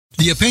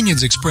The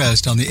opinions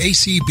expressed on the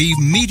ACB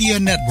Media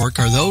Network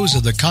are those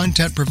of the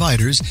content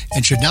providers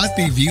and should not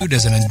be viewed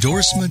as an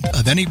endorsement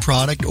of any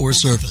product or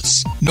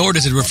service. Nor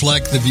does it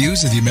reflect the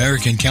views of the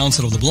American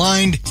Council of the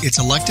Blind, its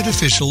elected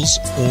officials,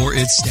 or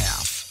its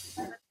staff.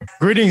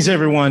 Greetings,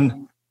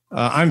 everyone.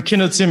 I'm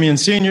Kenneth Simeon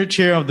Sr.,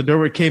 Chair of the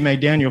Durward K.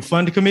 McDaniel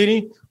Fund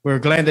Committee. We're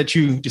glad that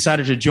you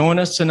decided to join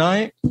us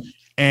tonight,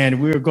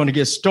 and we're going to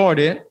get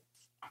started.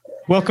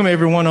 Welcome,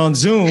 everyone on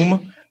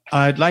Zoom.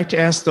 I'd like to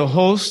ask the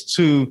host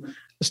to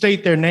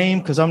state their name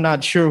because I'm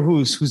not sure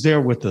who's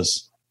there with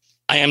us.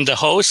 I am the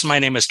host. My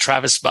name is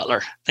Travis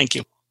Butler. Thank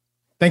you.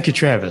 Thank you,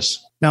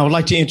 Travis. Now, I'd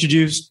like to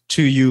introduce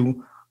to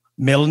you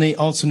Melanie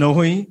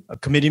Altsanohi, a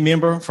committee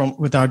member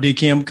with our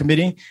DKM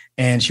committee,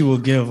 and she will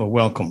give a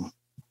welcome.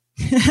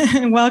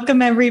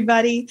 Welcome,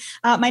 everybody.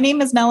 My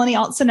name is Melanie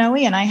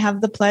Altsanohi, and I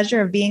have the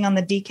pleasure of being on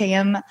the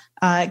DKM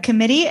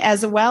committee,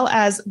 as well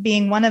as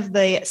being one of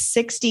the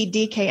 60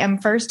 DKM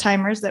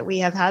first-timers that we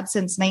have had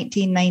since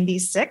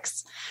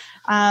 1996.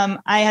 I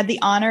had the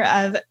honor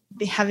of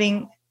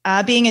being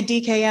a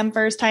DKM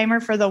first-timer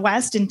for the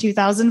West in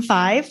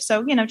 2005.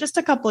 So, just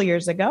a couple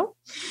years ago.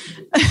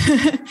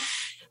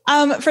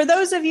 For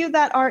those of you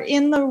that are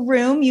in the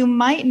room, you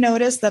might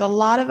notice that a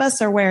lot of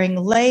us are wearing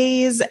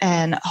leis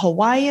and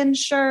Hawaiian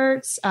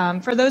shirts.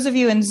 For those of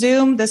you in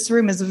Zoom, this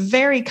room is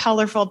very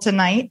colorful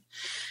tonight.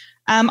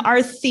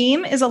 Our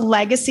theme is a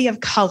legacy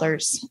of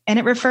colors, and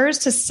it refers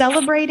to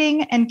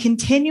celebrating and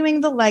continuing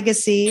the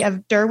legacy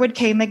of Durward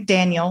K.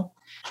 McDaniel,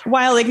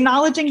 while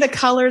acknowledging the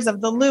colors of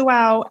the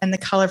luau and the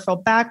colorful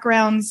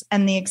backgrounds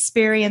and the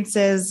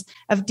experiences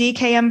of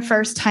DKM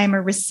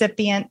first-timer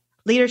recipient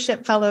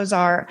leadership fellows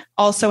are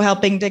also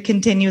helping to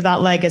continue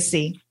that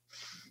legacy.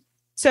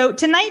 So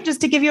tonight, just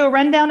to give you a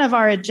rundown of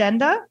our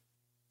agenda,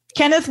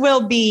 Kenneth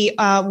will be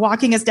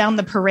walking us down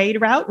the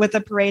parade route with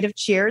a parade of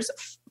cheers.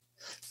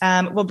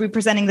 We'll be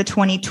presenting the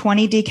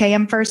 2020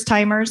 DKM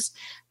first-timers.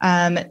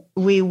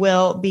 We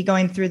will be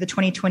going through the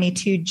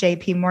 2022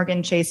 JP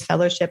Morgan Chase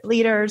Fellowship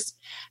leaders.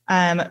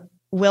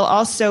 We'll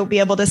also be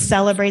able to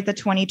celebrate the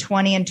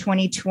 2020 and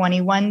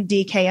 2021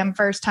 DKM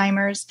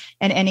first-timers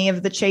and any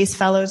of the Chase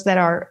Fellows that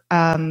are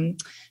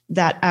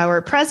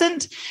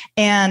present.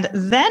 And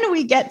then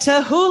we get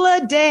to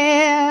hula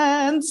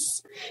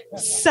dance.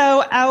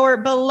 So our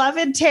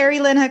beloved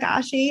Terry Lynn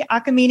Higashi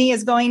Akamine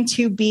is going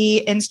to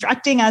be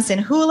instructing us in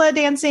hula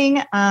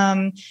dancing.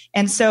 And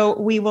so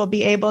we will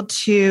be able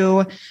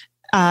to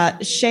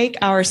shake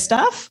our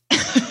stuff.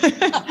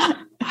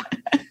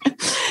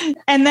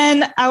 And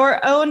then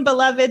our own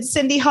beloved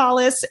Cindy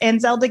Hollis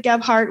and Zelda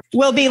Gebhardt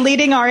will be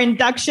leading our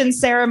induction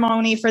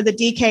ceremony for the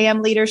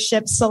DKM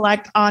Leadership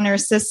Select Honor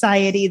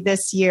Society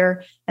this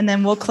year. And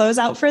then we'll close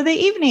out for the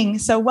evening.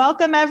 So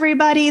welcome,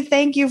 everybody.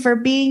 Thank you for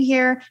being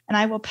here. And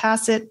I will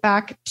pass it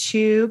back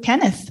to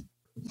Kenneth.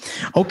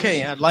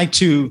 Okay, I'd like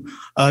to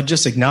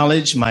just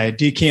acknowledge my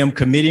DKM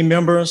committee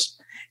members.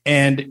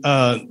 And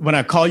when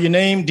I call your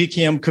name,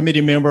 DKM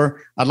committee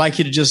member, I'd like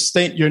you to just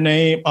state your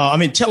name.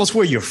 Tell us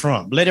where you're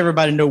from. Let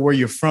everybody know where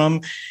you're from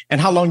and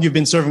how long you've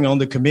been serving on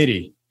the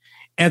committee.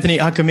 Anthony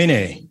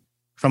Akamine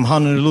from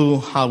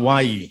Honolulu,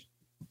 Hawaii.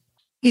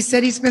 He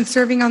said he's been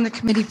serving on the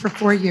committee for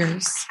 4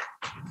 years.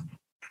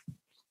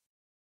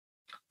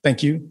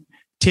 Thank you.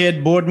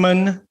 Ted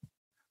Boardman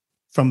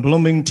from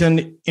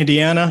Bloomington,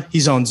 Indiana.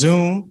 He's on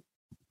Zoom.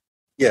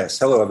 Yes.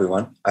 Hello,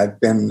 everyone. I've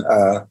been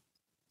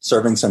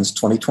serving since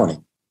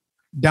 2020.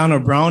 Donna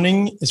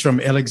Browning is from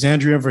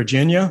Alexandria,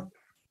 Virginia.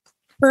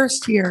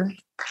 First year.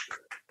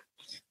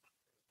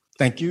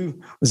 Thank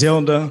you.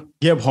 Zelda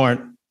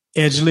Gebhardt,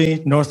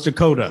 Edgeley, North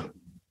Dakota.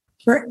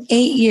 For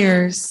 8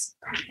 years.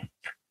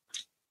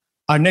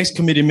 Our next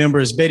committee member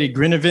is Betty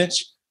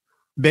Grinovich.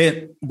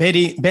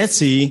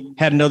 Betsy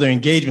had another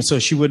engagement, so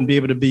she wouldn't be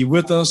able to be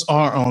with us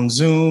or on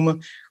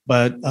Zoom,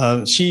 but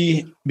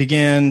she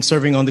began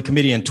serving on the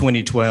committee in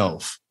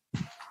 2012.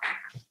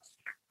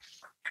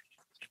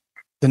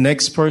 The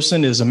next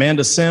person is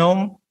Amanda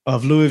Selm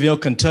of Louisville,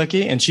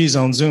 Kentucky, and she's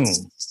on Zoom.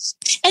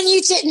 And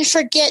you didn't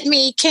forget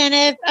me,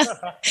 Kenneth.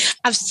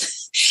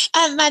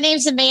 My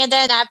name's Amanda,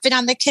 and I've been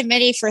on the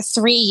committee for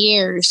 3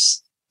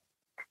 years.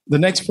 The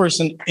next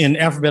person in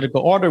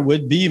alphabetical order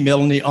would be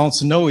Melanie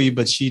Altsanohi,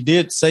 but she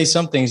did say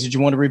some things. Did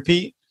you want to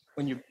repeat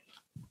when you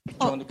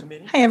joined the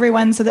committee? Hi,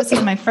 everyone. So this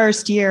is my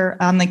first year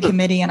on the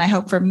committee, and I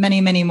hope for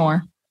many, many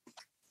more.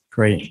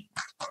 Great.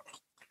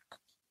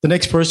 The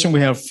next person,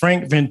 we have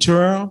Frank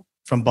Ventura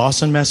from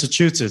Boston,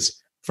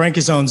 Massachusetts. Frank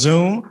is on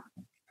Zoom.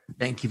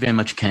 Thank you very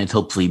much, Kenneth.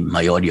 Hopefully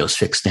my audio is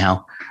fixed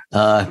now.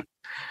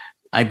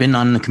 I've been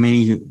on the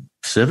committee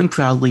serving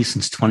proudly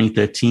since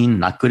 2013.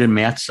 Not good at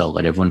math, so I'll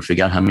let everyone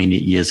figure out how many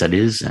years that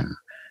is. And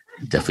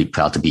definitely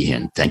proud to be here.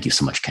 And thank you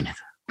so much, Kenneth.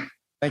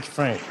 Thank you,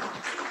 Frank.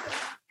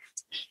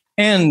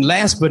 And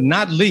last but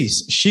not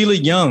least, Sheila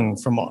Young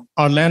from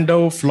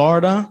Orlando,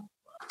 Florida.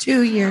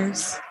 2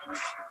 years.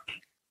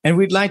 And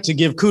we'd like to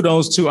give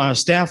kudos to our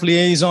staff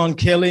liaison,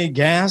 Kelly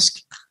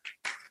Gask,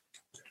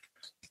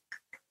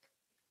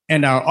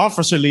 and our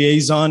officer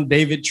liaison,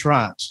 David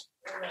Trott.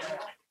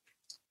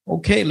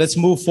 Okay, let's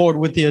move forward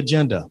with the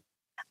agenda.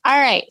 All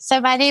right.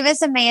 So my name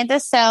is Amanda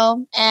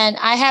Selm, and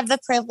I have the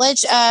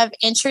privilege of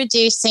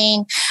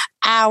introducing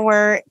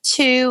our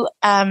two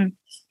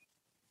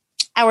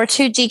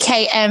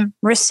DKM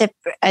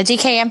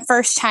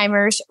first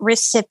timers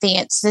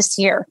recipients this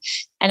year.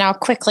 And I'll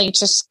quickly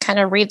just kind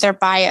of read their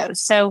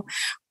bios. So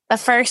the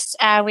first,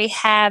 we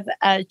have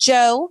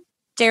Joe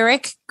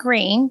Derek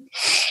Green.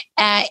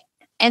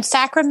 In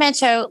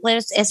Sacramento,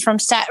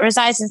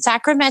 resides in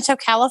Sacramento,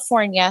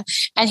 California,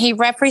 and he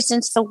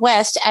represents the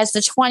West as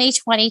the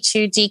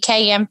 2022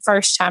 DKM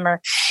First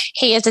Timer.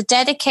 He is a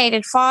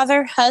dedicated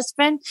father,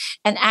 husband,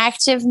 and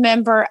active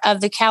member of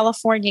the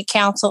California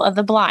Council of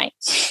the Blind.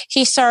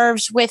 He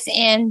serves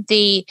within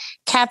the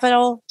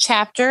Capital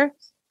Chapter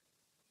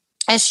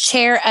as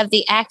chair of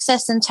the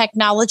Access and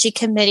Technology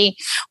Committee,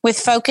 with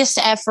focused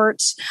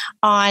efforts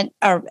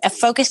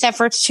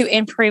to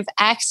improve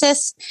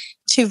access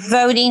to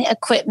voting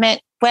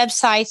equipment,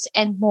 websites,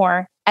 and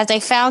more. As a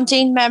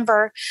founding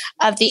member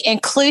of the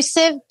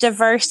Inclusive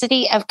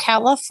Diversity of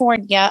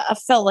California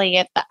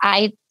affiliate, the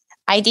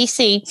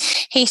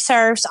IDC, he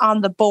serves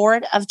on the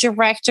board of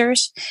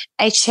directors,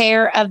 a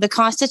chair of the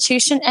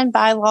Constitution and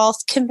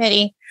Bylaws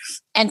Committee,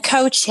 and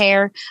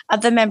co-chair of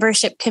the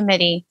membership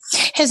committee.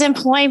 His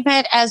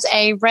employment as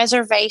a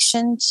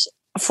reservations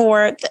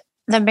for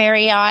the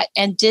Marriott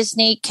and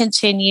Disney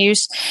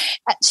continues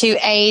to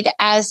aid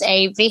as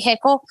a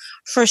vehicle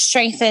for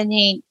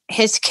strengthening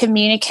his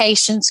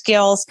communication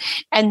skills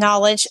and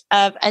knowledge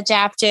of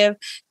adaptive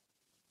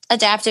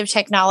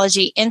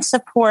technology in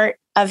support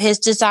of his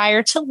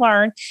desire to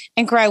learn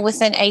and grow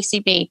within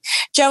ACB.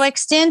 Joe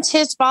extends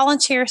his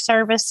volunteer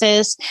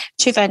services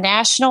to the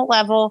national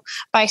level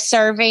by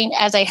serving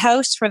as a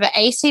host for the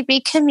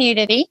ACB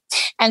community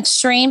and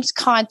streams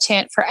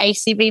content for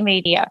ACB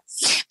Media.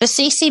 The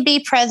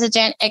CCB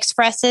president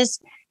expresses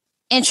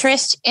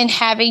interest in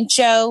having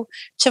Joe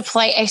to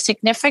play a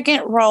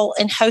significant role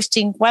in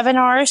hosting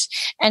webinars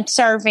and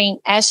serving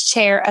as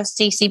chair of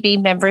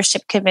CCB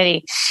membership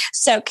committee.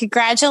 So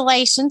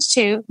congratulations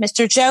to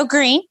Mr. Joe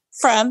Green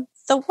from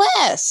the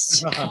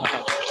West.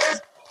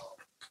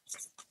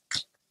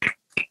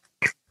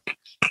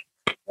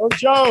 Oh,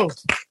 Joe.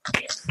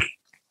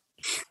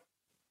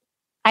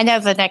 I know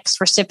the next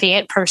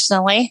recipient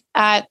personally.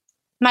 My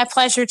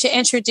pleasure to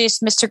introduce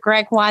Mr.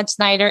 Greg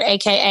Wadsnyder,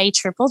 aka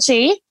Triple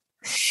G.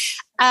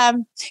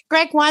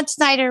 Greg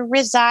Wadsnyder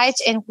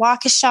resides in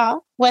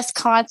Waukesha,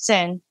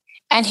 Wisconsin,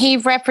 and he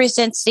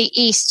represents the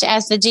East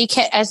as the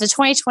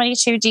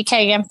 2022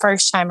 DKM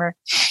First Timer.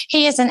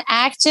 He is an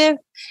active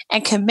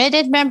and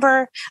committed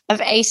member of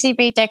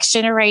ACB Next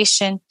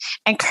Generation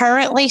and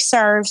currently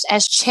serves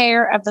as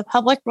chair of the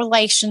Public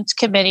Relations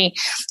Committee,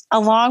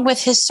 along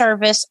with his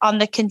service on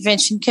the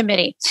Convention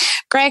Committee.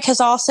 Greg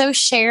has also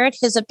shared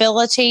his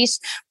abilities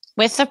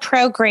with the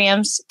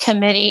Programs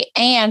Committee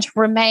and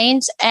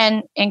remains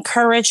an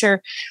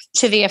encourager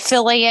to the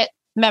affiliate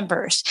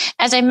members.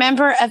 As a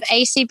member of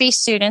ACB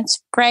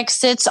students, Greg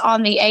sits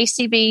on the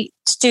ACBS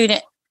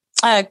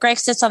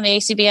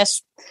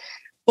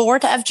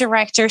board of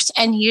directors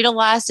and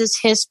utilizes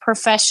his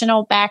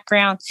professional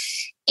background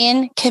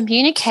in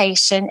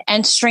communication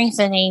and strength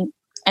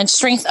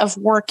of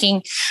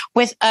working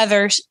with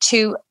others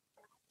to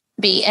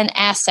be an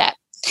asset.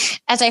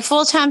 As a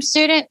full-time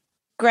student,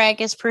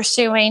 Greg is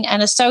pursuing an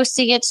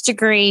associate's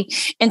degree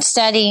in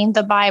studying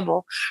the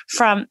Bible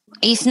from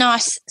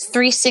Ethnos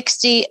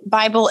 360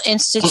 Bible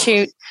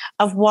Institute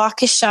of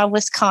Waukesha,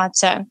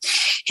 Wisconsin.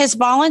 His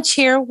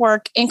volunteer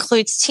work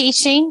includes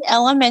teaching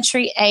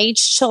elementary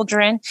age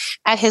children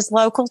at his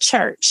local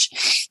church.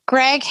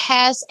 Greg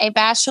has a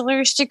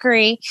bachelor's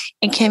degree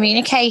in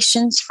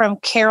communications from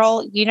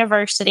Carroll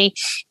University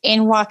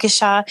in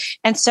Waukesha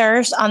and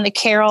serves on the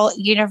Carroll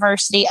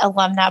University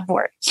Alumni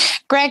Board.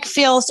 Greg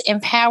feels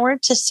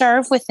empowered to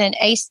serve within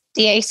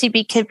the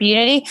ACB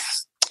community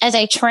as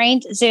a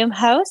trained Zoom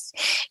host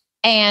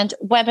and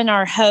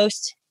webinar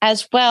host,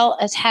 as well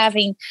as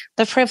having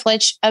the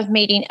privilege of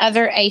meeting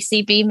other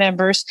ACB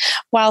members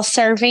while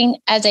serving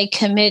as a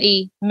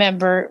community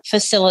meeting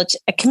facilitator.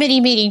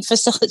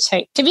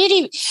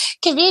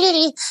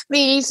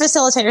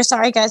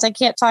 Sorry, guys, I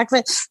can't talk,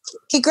 but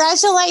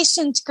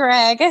congratulations,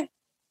 Greg.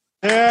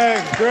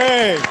 Yeah,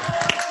 Greg.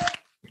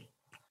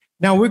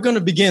 Now we're going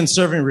to begin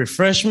serving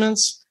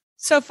refreshments.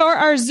 So for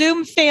our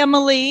Zoom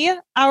family,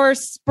 our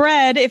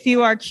spread, if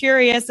you are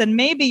curious and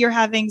maybe you're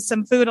having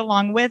some food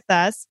along with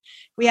us,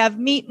 we have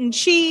meat and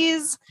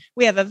cheese,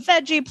 we have a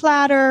veggie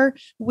platter,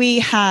 we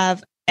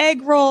have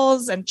egg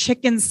rolls and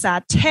chicken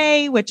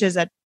satay, which is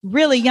a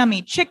really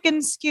yummy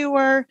chicken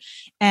skewer,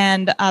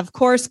 and of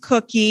course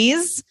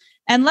cookies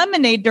and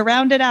lemonade to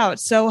round it out.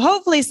 So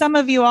hopefully some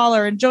of you all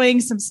are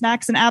enjoying some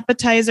snacks and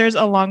appetizers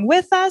along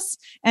with us,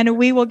 and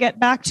we will get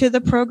back to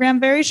the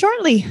program very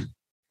shortly.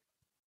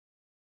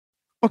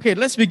 Okay,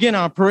 let's begin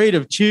our parade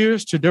of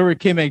cheers to Durward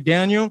K.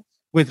 McDaniel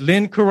with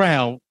Lynn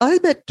Corral. I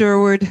met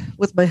Durward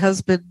with my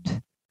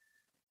husband,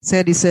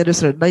 Sandy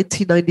Sanderson, in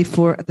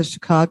 1994 at the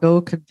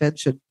Chicago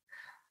Convention.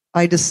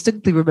 I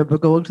distinctly remember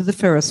going to the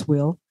Ferris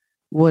wheel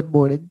one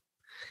morning,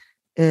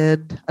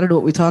 And I don't know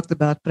what we talked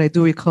about, but I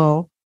do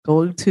recall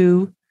going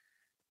to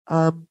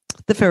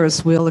the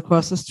Ferris wheel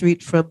across the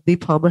street from the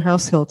Palmer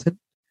House Hilton.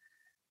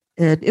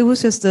 And it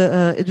was just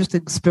an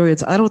interesting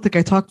experience. I don't think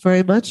I talked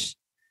very much,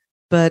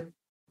 but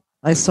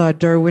I saw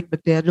Derwin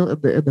McDaniel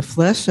in the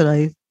flesh, and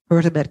I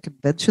heard him at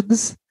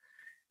conventions.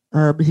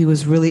 He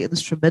was really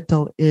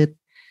instrumental in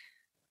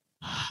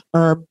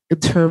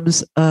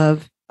terms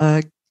of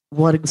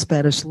wanting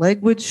Spanish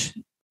language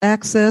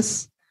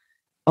access,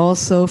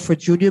 also for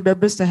junior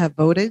members to have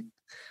voting.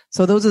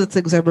 So those are the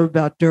things I remember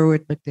about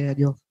Derwin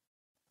McDaniel.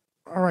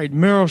 All right,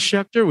 Meryl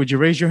Schechter, would you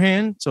raise your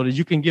hand so that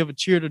you can give a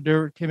cheer to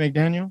Derwin K.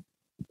 McDaniel?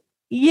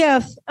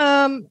 Yes,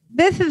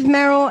 this is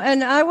Meryl,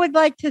 and I would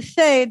like to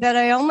say that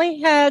I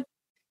only had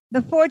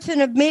the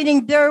fortune of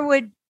meeting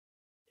Derwood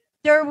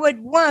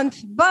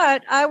once,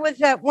 but I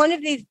was at one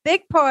of these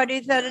big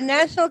parties at a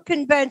national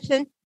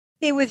convention.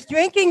 He was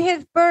drinking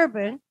his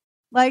bourbon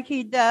like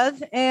he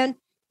does, and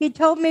he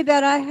told me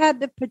that I had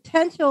the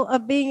potential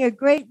of being a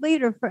great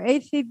leader for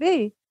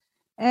ACB.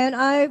 And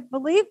I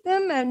believed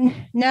him,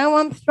 and now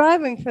I'm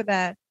striving for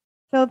that.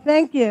 So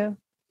thank you.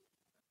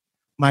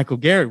 Michael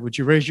Garrett, would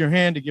you raise your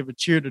hand to give a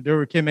cheer to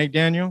Derwin K.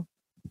 McDaniel?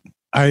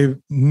 I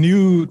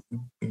knew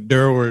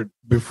Derwin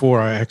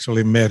before I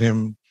actually met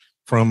him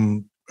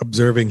from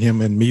observing him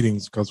in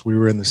meetings because we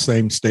were in the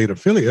same state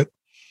affiliate.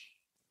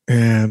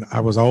 And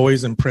I was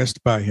always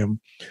impressed by him.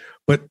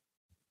 But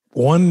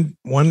one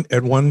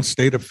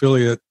state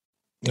affiliate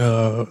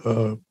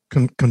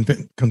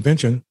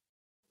convention,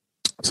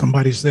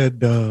 somebody said,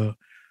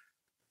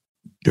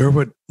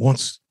 Derwin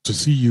wants to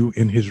see you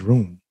in his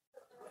room.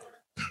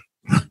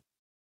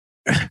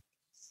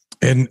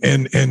 And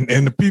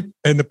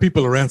the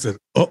people around said,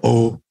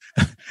 "Uh-oh,"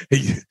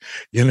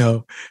 you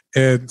know.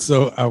 And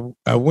so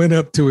I went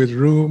up to his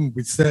room.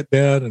 We sat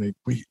down and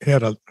we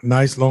had a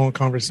nice long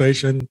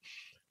conversation.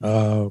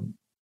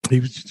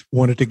 He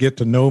wanted to get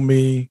to know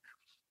me,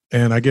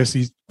 and I guess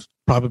he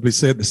probably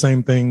said the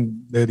same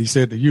thing that he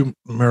said to you,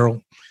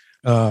 Meryl.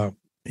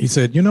 He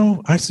said, "You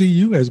know, I see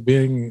you as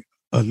being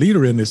a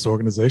leader in this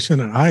organization,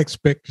 and I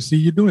expect to see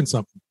you doing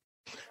something."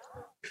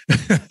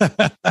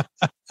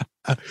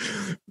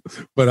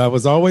 But I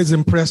was always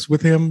impressed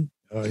with him.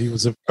 He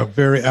was a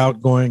very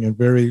outgoing and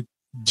very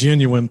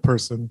genuine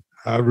person.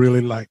 I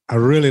really liked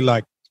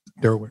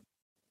Derwin.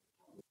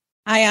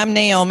 Hi, I'm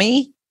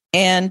Naomi,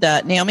 and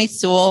Naomi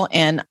Sewell.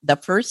 And the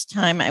first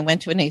time I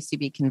went to an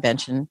ACB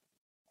convention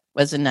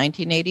was in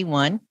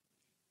 1981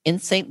 in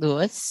St.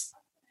 Louis.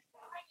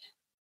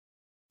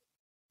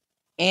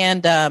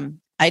 And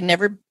I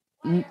never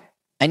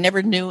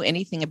knew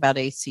anything about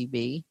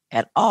ACB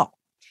at all.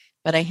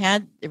 But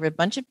there were a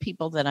bunch of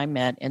people that I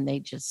met, and they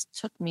just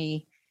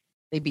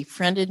they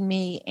befriended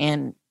me,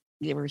 and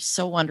they were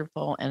so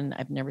wonderful, and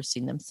I've never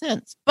seen them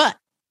since. But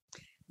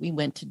we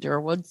went to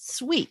Derwood's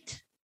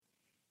suite,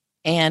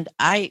 and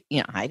I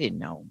didn't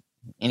know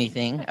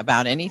anything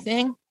about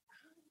anything.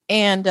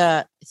 And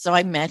so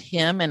I met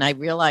him, and I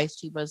realized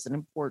he was an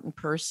important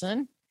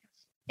person,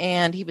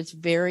 and he was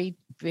very,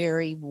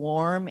 very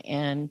warm,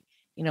 and,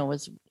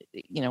 was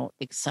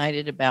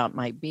excited about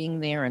my being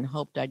there and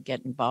hoped I'd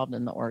get involved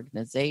in the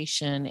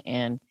organization.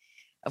 And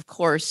of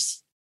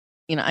course,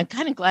 I'm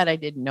kind of glad I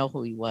didn't know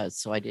who he was,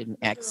 so I didn't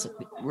act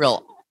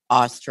real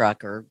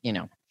awestruck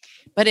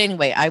but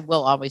anyway, I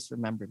will always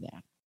remember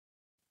that.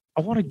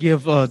 I want to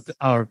give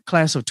our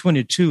class of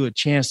 22 a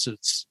chance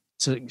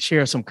to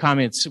share some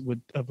comments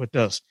with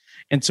us.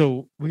 And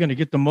so we're going to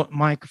get the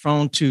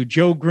microphone to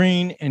Joe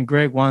Green and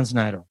Greg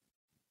Wansnyder.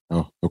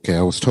 Oh, okay.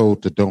 I was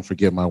told to don't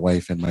forget my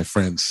wife and my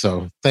friends.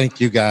 So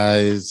thank you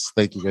guys.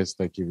 Thank you.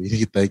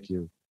 Thank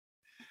you.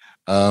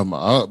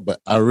 But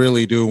I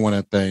really do want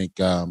to thank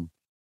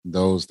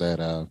those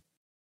that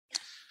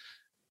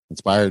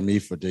inspired me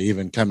to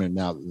even come in.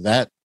 Now,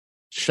 that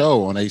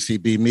show on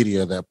ACB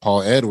Media that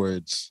Paul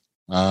Edwards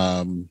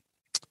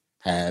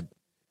had,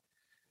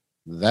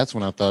 that's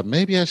when I thought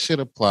maybe I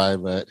should apply,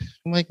 but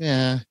I'm like,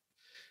 yeah.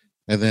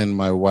 And then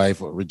my wife,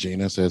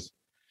 Regina, says,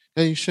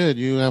 "Hey, you should.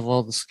 You have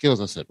all the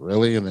skills." I said,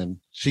 "Really?" And then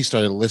she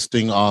started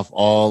listing off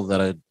all that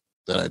I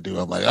do.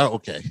 I'm like, "Oh,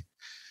 okay."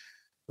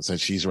 I said,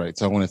 "She's right."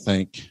 So I want to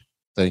thank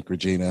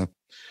Regina,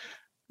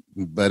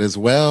 but as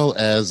well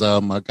as I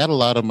got a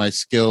lot of my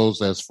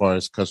skills as far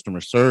as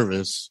customer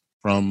service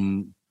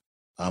from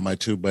my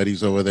two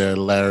buddies over there,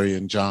 Larry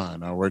and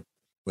John. I worked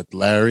with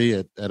Larry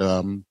at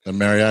the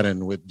Marriott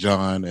and with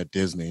John at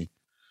Disney.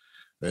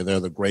 They're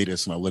the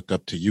greatest, and I look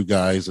up to you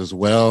guys as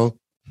well.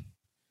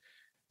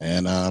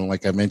 And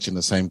like I mentioned,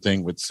 the same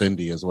thing with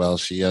Cindy as well.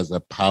 She has a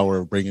power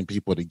of bringing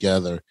people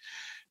together.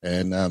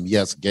 And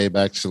yes, Gabe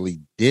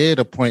actually did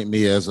appoint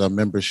me as a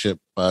membership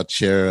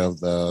chair of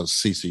the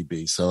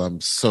CCB. So I'm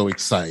so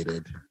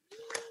excited.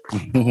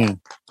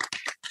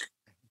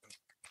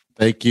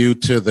 Thank you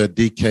to the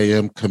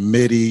DKM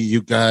committee.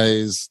 You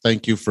guys,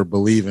 thank you for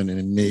believing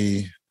in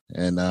me.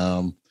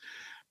 And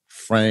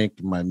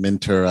Frank, my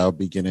mentor, I'll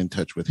be getting in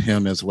touch with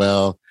him as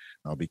well.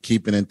 I'll be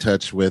keeping in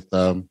touch with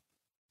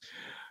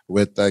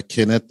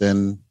Kenneth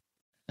and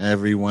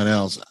everyone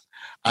else.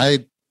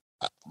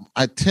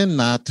 I tend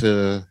not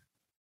to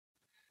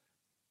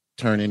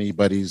turn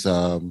anybody's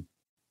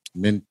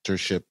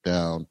mentorship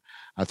down.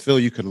 I feel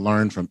you can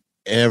learn from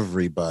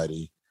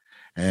everybody.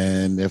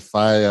 And if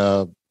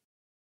I,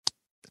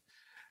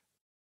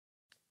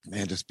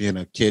 just being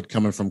a kid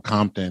coming from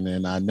Compton,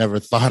 and I never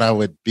thought I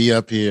would be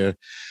up here.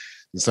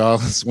 So all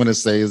I just want to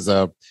say is,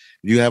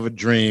 you have a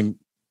dream,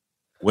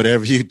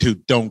 whatever you do,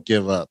 don't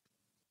give up.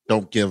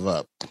 Don't give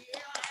up.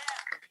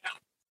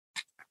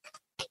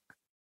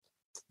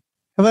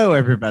 Hello,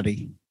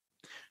 everybody.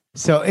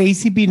 So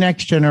ACB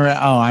Next Generation.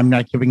 Oh, I'm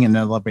not giving an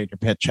elevator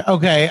pitch.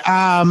 Okay.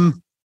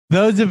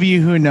 Those of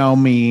you who know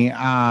me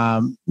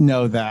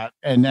know that.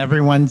 And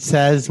everyone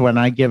says when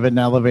I give an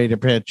elevator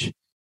pitch,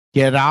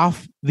 get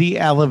off the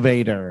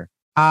elevator.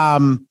 I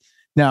am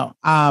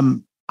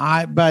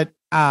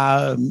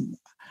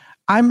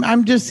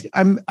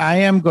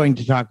going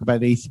to talk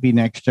about ACB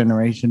Next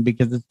Generation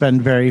because it's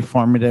been very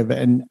formative,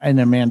 and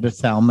Amanda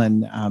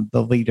Selman,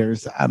 the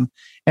leaders,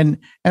 and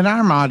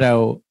our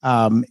motto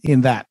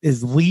in that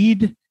is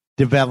lead,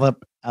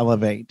 develop,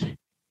 elevate,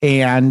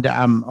 and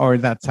or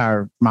that's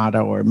our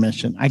motto or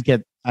mission. I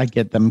get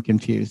them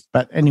confused,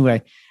 but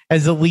anyway,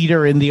 as a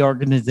leader in the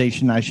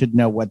organization, I should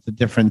know what the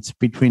difference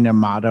between a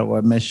motto,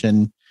 a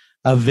mission,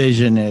 a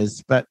vision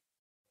is. But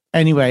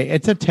anyway,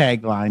 it's a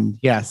tagline.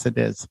 Yes, it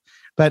is.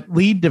 But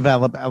lead,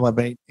 develop,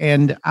 elevate.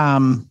 And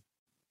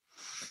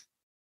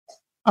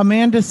Amanda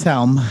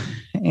Selm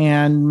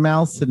and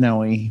Mel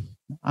Sonoe.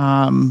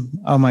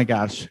 Oh my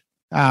gosh.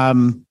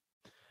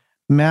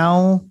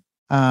 Mel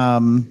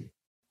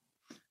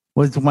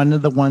was one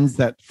of the ones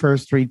that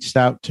first reached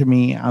out to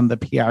me on the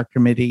PR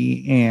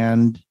committee.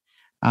 And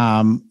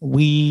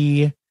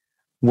we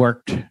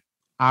worked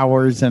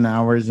hours and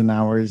hours and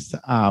hours,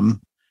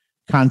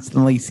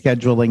 constantly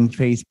scheduling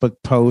Facebook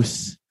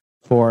posts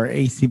for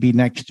ACB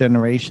Next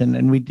Generation.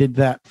 And we did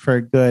that for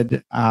a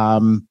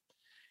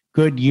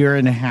good year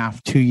and a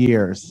half, 2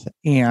 years.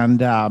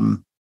 And I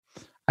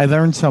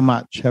learned so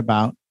much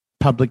about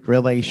public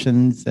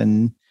relations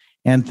and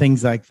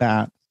things like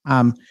that.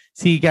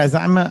 See, guys,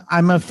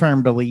 I'm a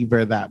firm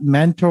believer that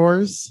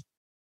mentors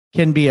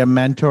can be a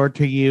mentor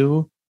to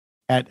you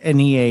at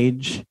any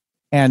age.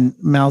 And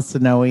Mel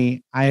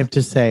Sonoe, I have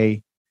to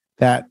say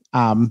that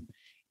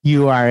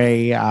you are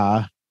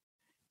a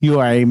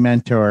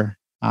mentor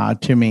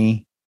to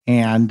me.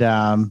 And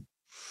I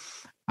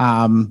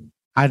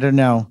don't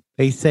know.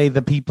 They say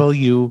the people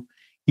you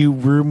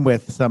room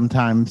with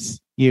sometimes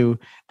you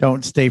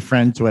don't stay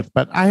friends with,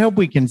 but I hope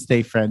we can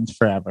stay friends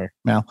forever,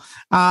 Mel.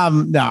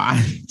 No,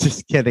 I'm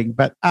just kidding.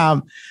 But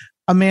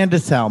Amanda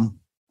Selm,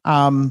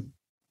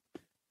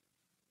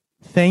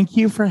 thank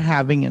you for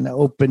having an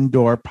open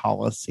door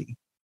policy.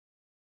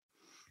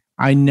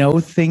 I know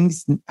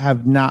things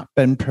have not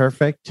been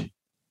perfect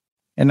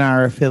in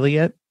our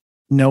affiliate.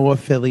 No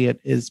affiliate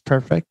is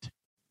perfect.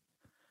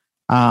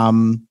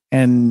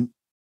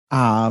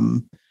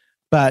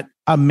 But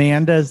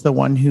Amanda is the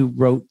one who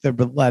wrote the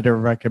letter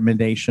of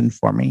recommendation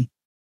for me.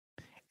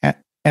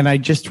 And I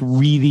just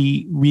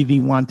really, really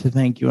want to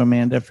thank you,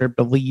 Amanda, for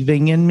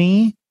believing in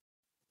me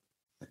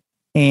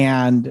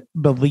and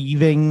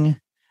believing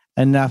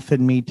enough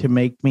in me to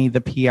make me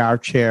the PR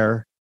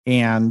chair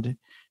and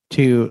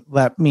to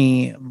let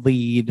me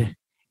lead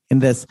in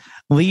this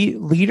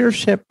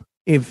leadership.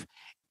 If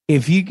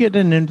you get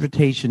an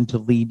invitation to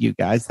lead, you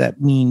guys,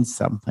 that means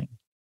something.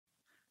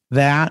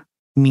 That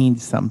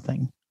means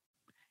something.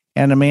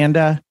 And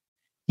Amanda,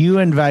 you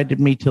invited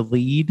me to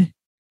lead,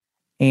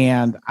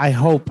 and I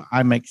hope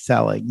I'm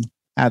excelling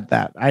at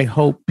that. I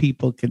hope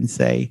people can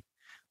say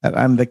that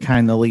I'm the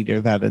kind of leader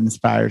that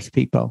inspires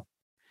people.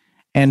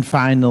 And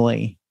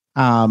finally,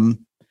 thanks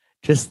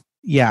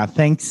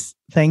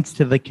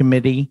to the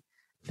committee.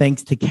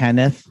 Thanks to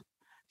Kenneth.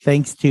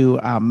 Thanks to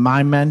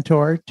my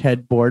mentor,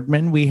 Ted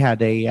Boardman. We had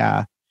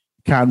a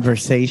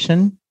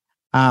conversation.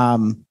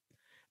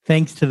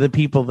 Thanks to the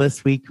people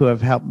this week who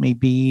have helped me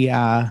be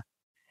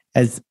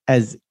as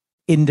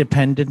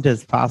independent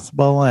as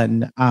possible.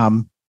 And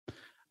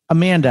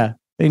Amanda,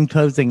 in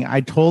closing,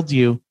 I told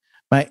you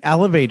my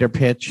elevator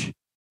pitch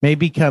may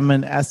become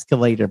an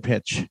escalator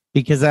pitch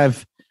because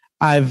I've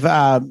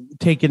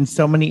taken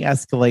so many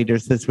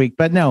escalators this week.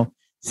 But no,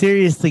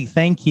 seriously,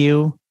 thank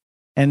you.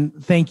 And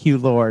thank you,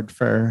 Lord,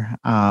 for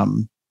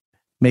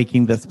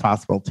making this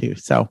possible too.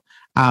 So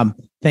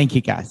thank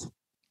you, guys.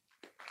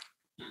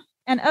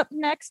 And up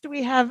next,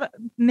 we have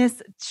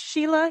Miss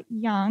Sheila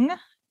Young,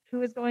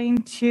 who is going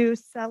to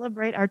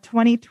celebrate our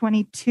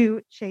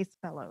 2022 Chase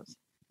Fellows.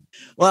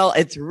 Well,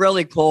 it's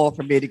really cool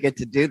for me to get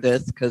to do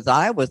this because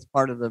I was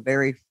part of the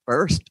very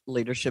first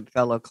Leadership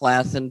Fellow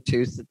class in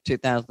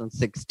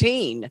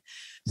 2016.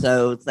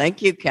 So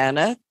thank you,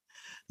 Kenneth.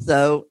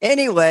 So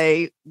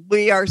anyway,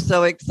 we are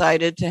so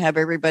excited to have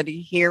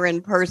everybody here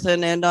in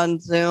person and on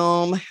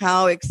Zoom.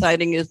 How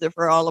exciting is it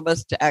for all of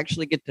us to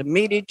actually get to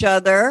meet each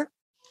other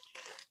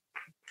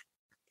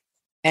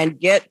and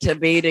get to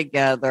be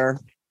together?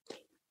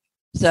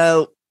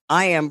 So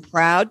I am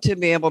proud to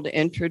be able to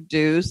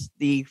introduce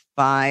the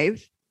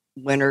 5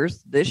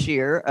 winners this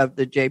year of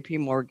the JP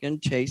Morgan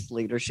Chase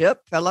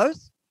Leadership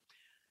Fellows,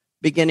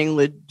 beginning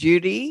with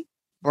Judy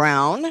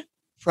Brown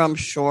from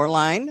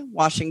Shoreline,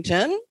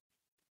 Washington,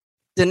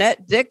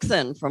 Danette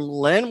Dixon from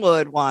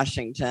Linwood,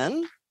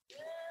 Washington,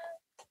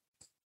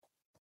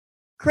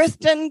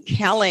 Kristen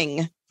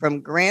Kelling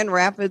from Grand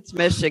Rapids,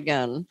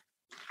 Michigan,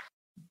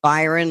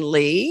 Byron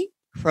Lee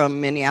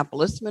from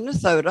Minneapolis,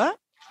 Minnesota,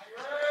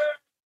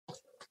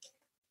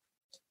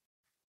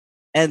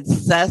 and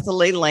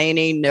Cecily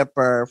Laney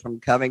Nipper from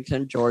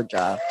Covington,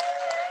 Georgia.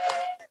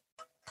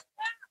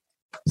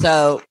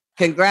 So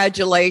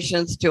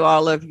congratulations to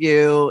all of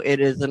you. It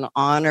is an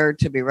honor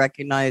to be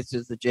recognized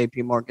as the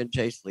JP Morgan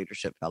Chase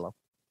Leadership Fellow.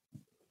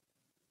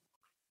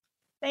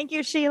 Thank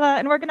you, Sheila.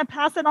 And we're going to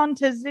pass it on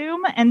to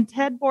Zoom and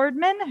Ted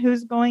Boardman,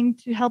 who's going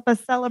to help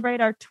us celebrate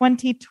our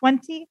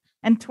 2020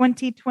 and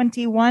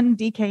 2021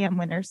 DKM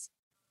winners.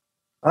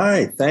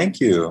 Hi, thank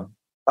you.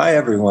 Hi,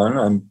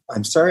 everyone.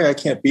 I'm sorry I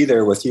can't be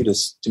there with you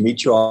to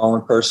meet you all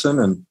in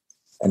person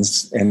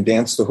and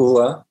dance the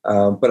hula,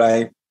 but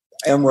I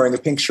am wearing a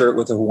pink shirt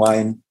with a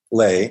Hawaiian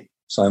lei,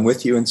 so I'm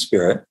with you in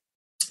spirit.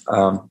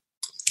 I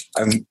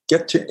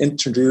get to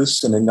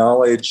introduce and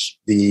acknowledge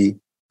the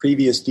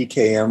previous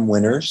DKM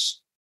winners.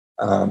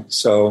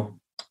 So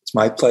it's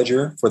my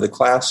pleasure for the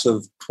class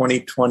of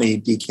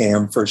 2020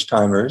 DKM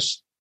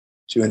first-timers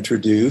to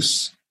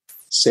introduce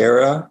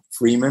Sarah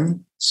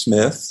Freeman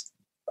Smith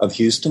of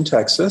Houston,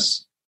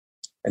 Texas,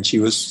 and she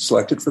was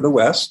selected for the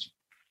West.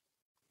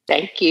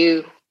 Thank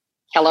you.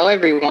 Hello,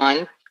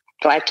 everyone.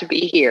 Glad to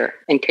be here,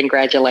 and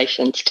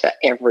congratulations to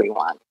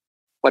everyone.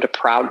 What a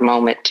proud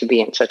moment to be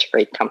in such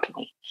great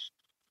company.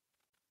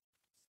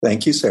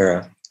 Thank you,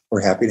 Sarah.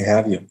 We're happy to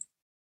have you.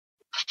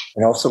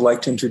 I'd also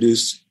like to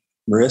introduce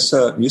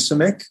Marissa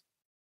Musimic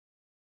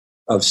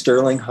of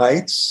Sterling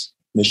Heights,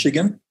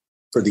 Michigan,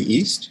 for the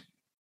East.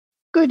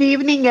 Good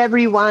evening,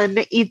 everyone.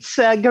 It's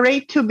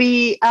great to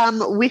be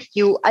with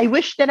you. I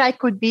wish that I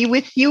could be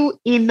with you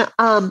in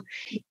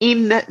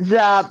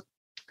the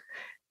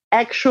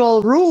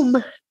actual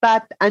room,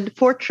 but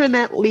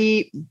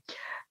unfortunately,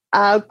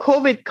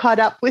 COVID caught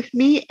up with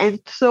me, and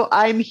so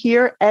I'm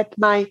here at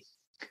my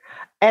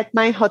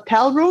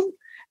hotel room.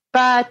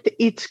 But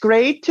it's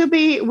great to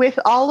be with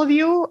all of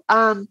you.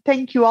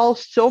 Thank you all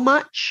so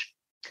much.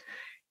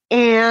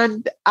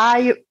 And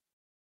I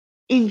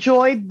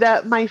enjoyed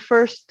my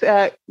first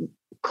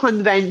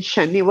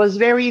convention. It was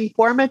very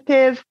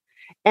informative,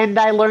 and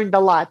I learned a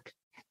lot.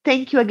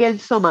 Thank you again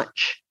so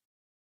much.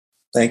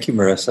 Thank you,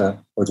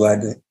 Marissa. We're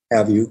glad to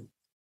have you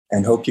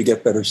and hope you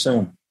get better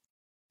soon.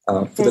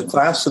 For the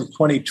class of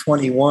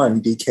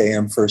 2021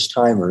 DKM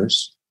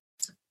first-timers,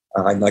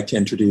 I'd like to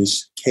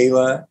introduce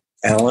Kayla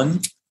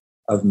Allen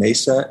of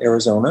Mesa,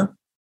 Arizona.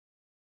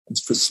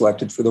 It's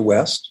selected for the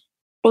West.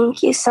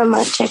 Thank you so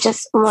much. I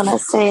just want to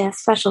say a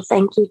special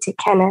thank you to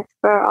Kenneth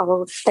for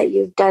all that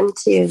you've done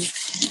to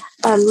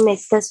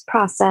make this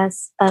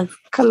process of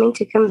coming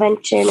to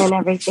convention and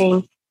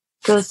everything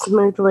go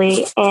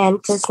smoothly,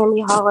 and to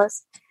Cindy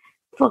Hollis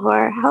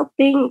for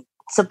helping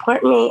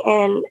support me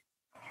and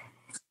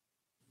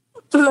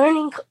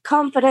learning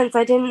confidence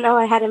I didn't know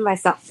I had in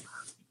myself.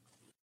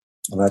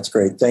 Well, that's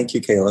great. Thank you,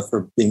 Kayla,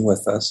 for being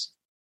with us.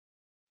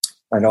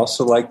 I'd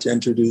also like to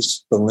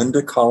introduce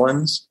Belinda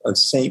Collins of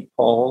St.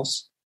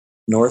 Paul's,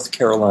 North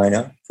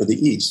Carolina, for the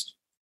East.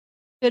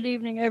 Good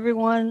evening,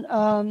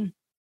 everyone.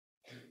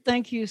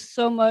 Thank you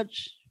so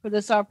much for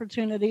this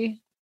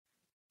opportunity.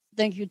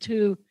 Thank you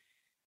to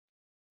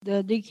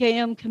the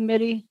DKM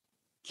committee,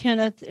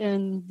 Kenneth,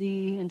 and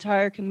the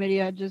entire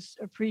committee. I just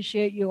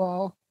appreciate you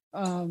all.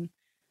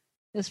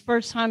 This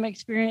first time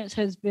experience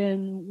has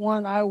been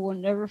one I will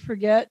never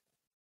forget.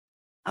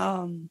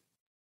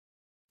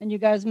 And you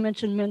guys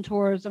mentioned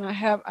mentors, and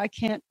I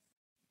can't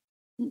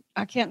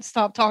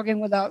stop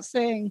talking without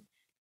saying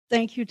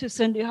thank you to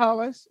Cindy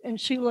Hollis and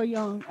Sheila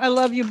Young. I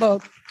love you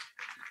both.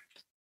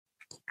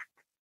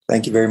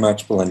 Thank you very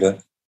much,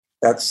 Belinda.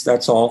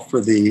 That's all for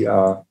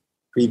the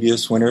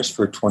previous winners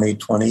for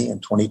 2020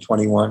 and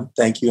 2021.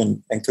 Thank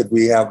you. And could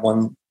we have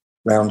one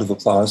round of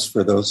applause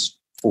for those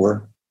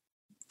 4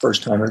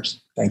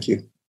 first-timers? Thank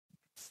you.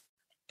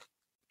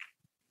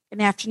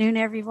 Good afternoon,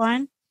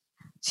 everyone.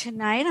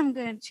 Tonight, I'm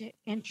going to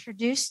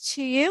introduce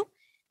to you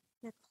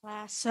the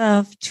class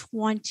of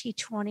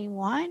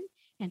 2021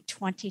 and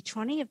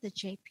 2020 of the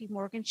JP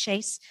Morgan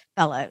Chase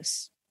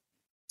Fellows.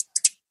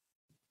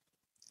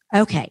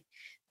 Okay,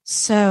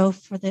 so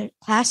for the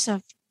class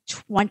of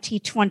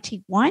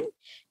 2021,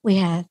 we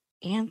have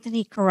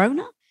Anthony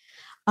Corona.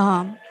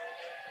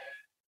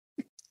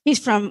 He's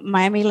from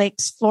Miami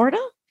Lakes, Florida.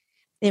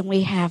 Then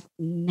we have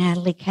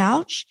Natalie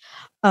Couch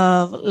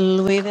of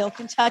Louisville,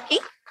 Kentucky.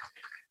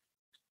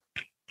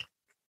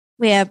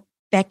 We have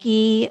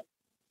Becky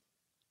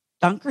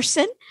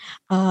Dunkerson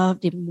of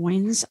Des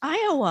Moines,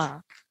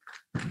 Iowa.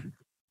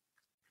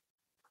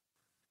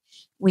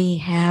 We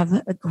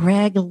have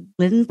Greg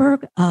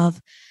Lindbergh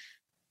of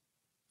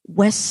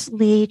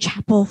Wesley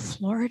Chapel,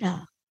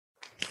 Florida.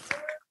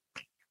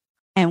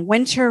 And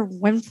Winter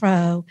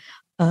Winfro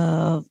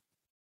of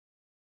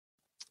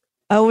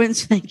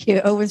Owens, thank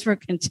you. Owens from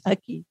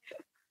Kentucky.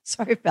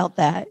 Sorry about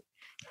that.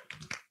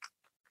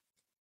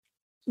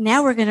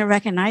 Now we're going to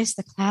recognize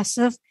the class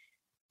of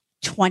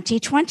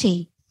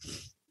 2020.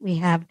 We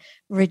have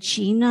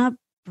Regina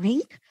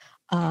Brink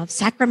of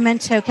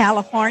Sacramento,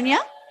 California.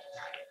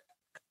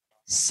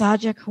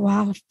 Saja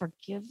Koala,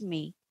 forgive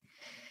me.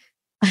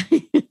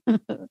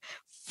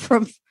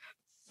 From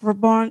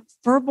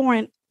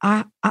Fairborn,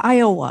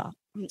 Iowa.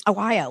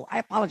 Ohio. I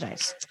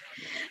apologize.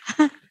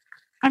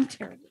 I'm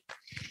terrible.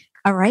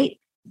 All right.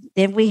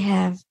 Then we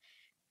have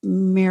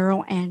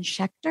Meryl Ann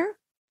Schechter.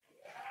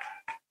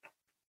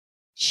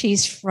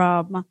 She's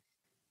from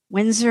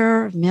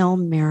Windsor Mill,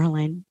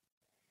 Maryland.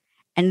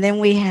 And then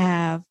we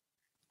have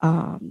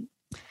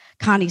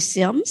Connie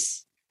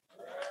Sims,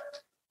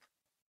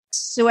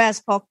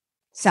 Suez Polk,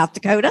 South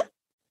Dakota.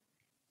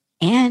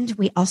 And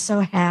we also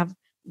have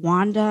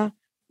Wanda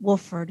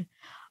Wolford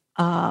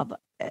of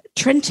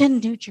Trenton,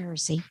 New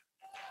Jersey.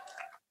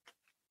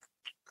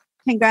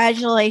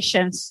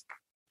 Congratulations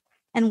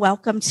and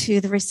welcome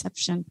to the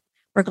reception.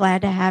 We're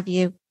glad to have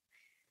you.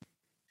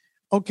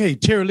 Okay,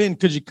 Terry Lynn,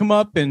 could you come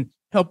up and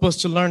help us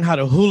to learn how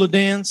to hula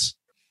dance?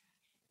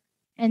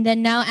 And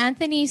then now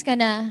Anthony's going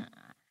to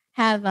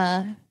have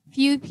a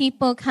few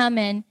people come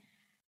and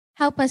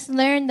help us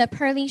learn the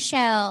pearly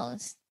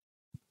shells.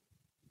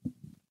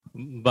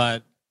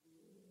 But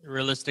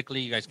realistically,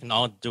 you guys can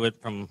all do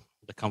it from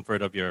the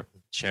comfort of your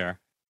chair.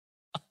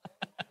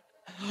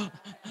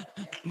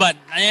 But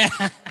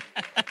yeah.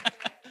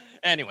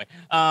 Anyway,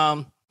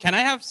 can I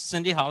have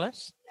Cindy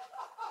Hollis?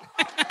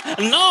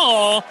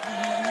 No.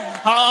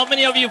 How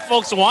many of you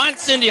folks want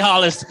Cindy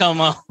Hollis to come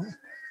up?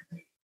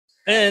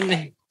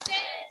 And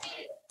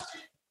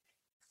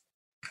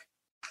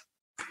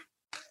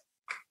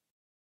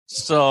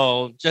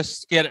so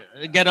just get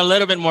a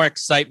little bit more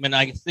excitement.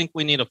 I think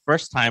we need a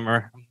first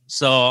timer.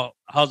 So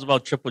how's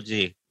about Triple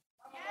G?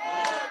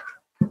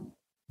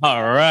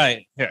 All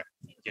right, here.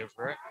 Give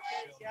her it.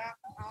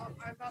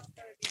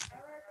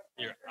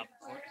 You're up.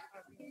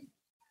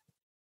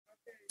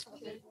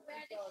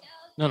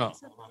 No.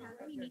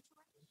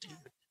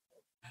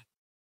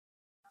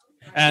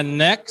 And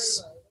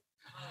next,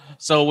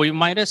 so we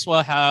might as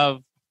well have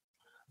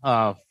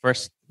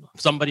first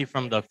somebody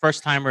from the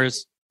first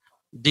timers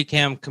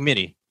DCAM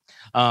committee,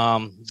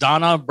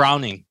 Donna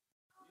Browning.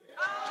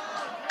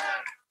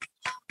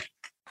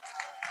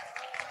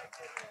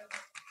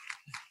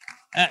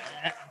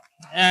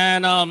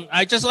 And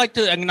I'd just like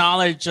to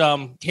acknowledge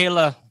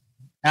Kayla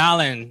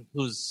Allen,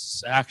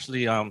 who's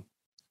actually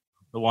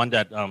the one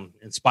that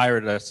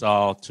inspired us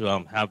all to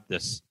have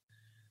this.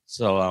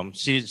 So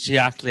she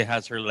actually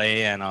has her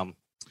lei and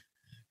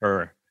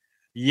her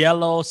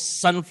yellow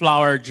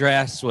sunflower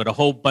dress with a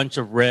whole bunch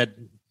of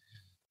red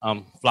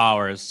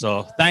flowers.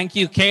 So thank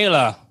you,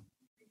 Kayla.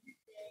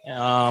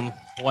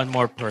 One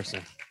more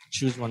person.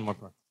 Choose one more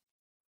person.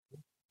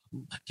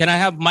 Can I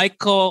have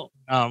Michael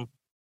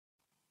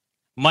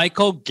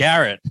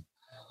Garrett?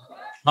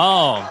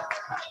 Oh.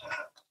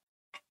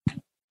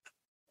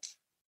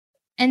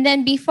 And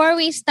then before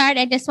we start,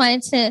 I just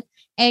wanted to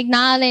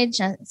acknowledge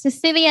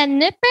Cecilia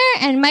Nipper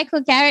and Michael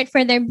Garrett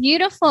for their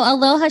beautiful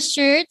aloha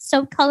shirts,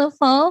 so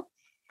colorful.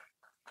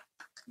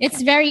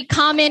 It's very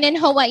common in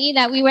Hawaii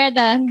that we wear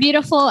the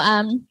beautiful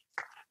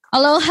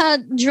aloha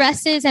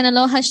dresses and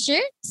aloha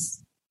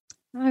shirts.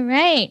 All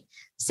right.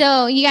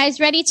 So you guys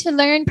ready to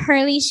learn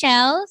pearly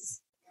shells?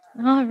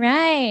 All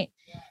right.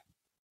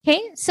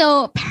 Okay.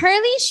 So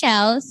pearly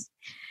shells.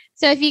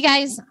 So if you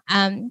guys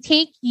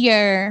take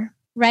your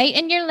right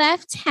and your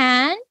left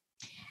hand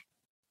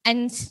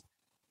and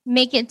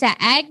make it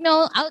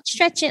diagonal,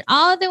 outstretch it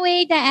all the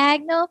way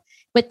diagonal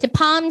with the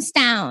palms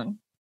down.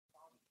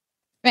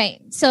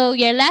 Right. So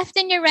your left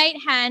and your right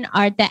hand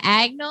are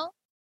diagonal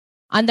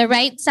on the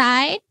right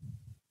side.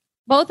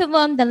 Both of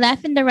them, the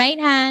left and the right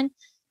hand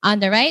on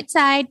the right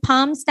side,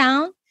 palms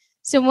down.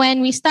 So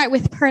when we start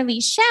with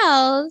pearly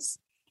shells,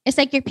 it's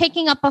like you're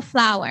picking up a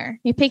flower.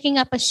 You're picking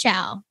up a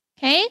shell.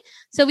 Okay.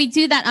 So we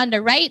do that on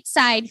the right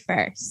side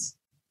first.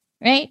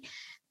 Right?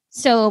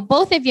 So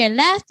both of your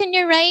left and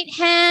your right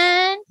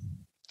hand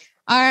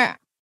are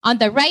on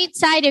the right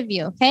side of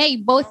you, okay?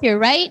 Both your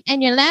right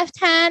and your left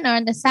hand are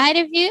on the side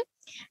of you.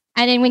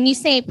 And then when you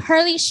say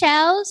pearly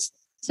shells,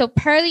 so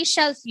pearly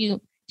shells,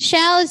 you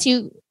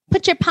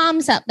put your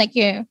palms up like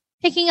you're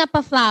picking up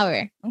a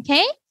flower,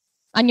 okay?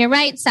 On your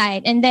right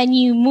side. And then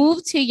you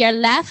move to your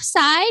left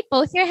side,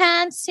 both your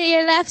hands to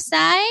your left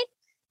side,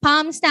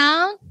 palms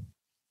down.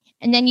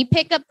 And then you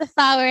pick up the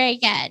flower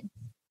again.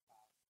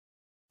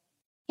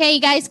 Okay,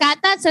 you guys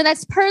got that? So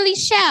that's pearly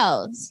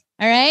shells,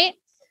 all right?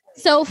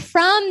 So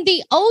from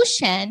the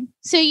ocean,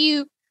 so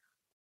you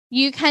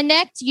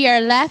connect your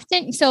left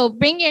and so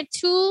bring your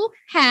two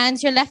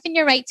hands, your left and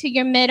your right, to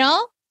your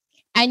middle,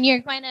 and you're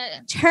going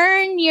to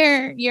turn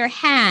your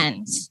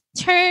hands.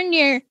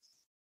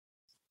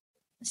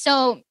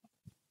 So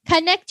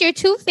connect your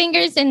two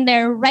fingers and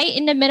they're right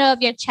in the middle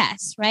of your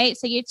chest, right?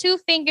 So your two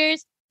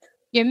fingers,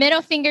 your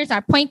middle fingers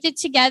are pointed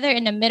together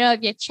in the middle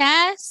of your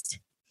chest.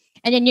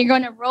 And then you're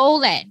going to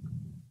roll it.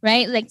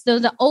 right? Like so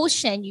the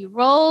ocean, you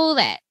roll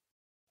it.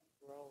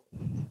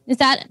 Is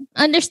that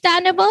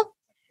understandable?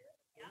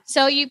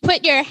 So you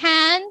put your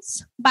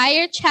hands by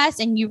your chest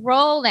and you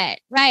roll it,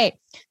 right?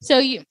 So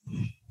you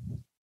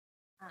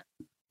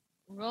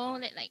roll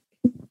it like,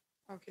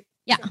 okay.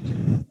 Yeah.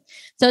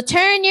 So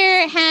turn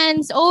your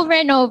hands over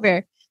and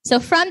over. So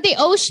from the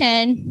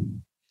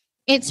ocean,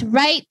 it's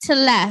right to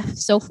left.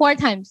 So 4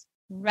 times.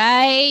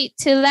 Right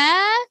to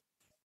left,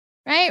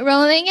 right?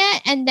 Rolling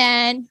it. And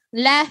then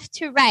left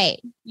to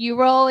right. You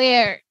roll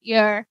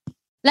your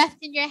left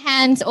and your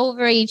hands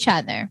over each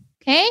other.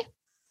 Okay?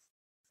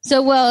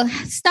 So we'll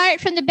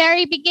start from the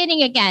very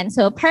beginning again.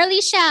 So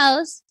pearly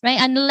shells, right?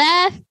 On the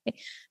left,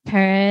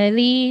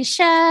 pearly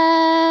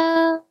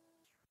shell.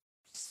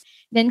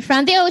 Then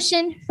from the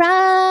ocean.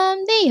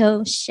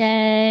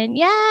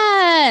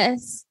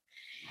 Yes.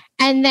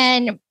 And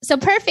then, so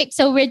perfect.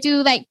 So we'll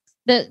do like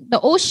the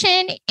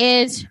ocean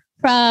is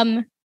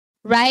from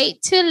right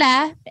to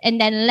left and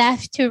then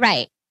left to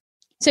right.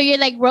 So you're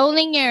like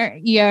rolling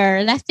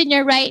your left and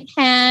your right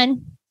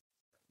hand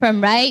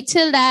from right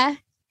to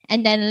left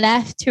and then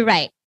left to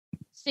right.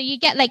 So you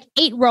get like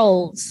 8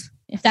 rolls,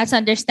 if that's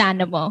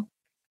understandable.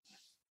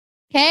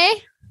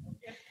 Okay?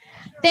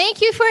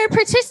 Thank you for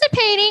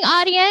participating,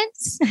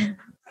 audience.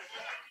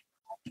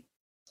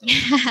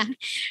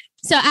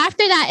 So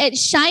after that, it's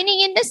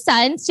shining in the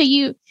sun. So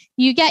you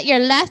get your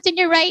left and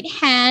your right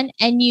hand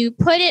and you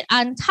put it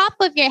on top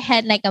of your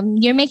head like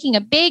you're making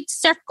a big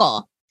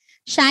circle,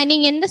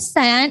 shining in the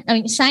sun.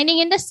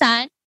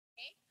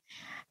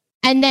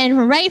 And then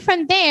right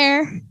from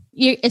there,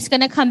 it's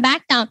going to come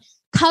back down,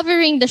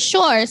 covering the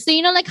shore. So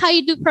you know like how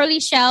you do pearly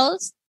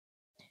shells?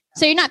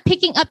 So you're not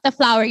picking up the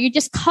flower, you're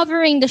just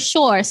covering the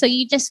shore. So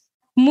you just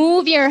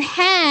move your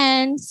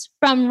hands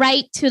from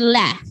right to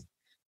left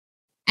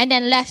and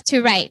then left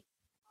to right.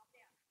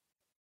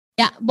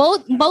 Yeah,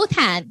 both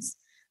hands.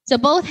 So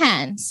both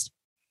hands.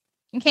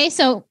 Okay,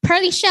 so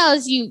pearly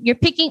shells, you're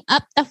picking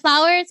up the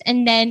flowers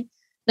and then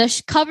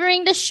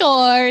covering the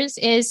shores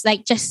is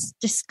like just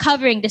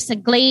covering, just a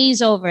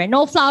glaze over.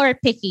 No flower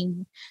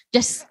picking.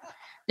 Just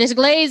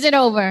glaze it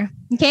over.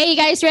 Okay, you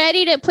guys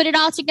ready to put it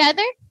all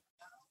together?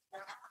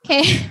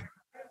 Okay.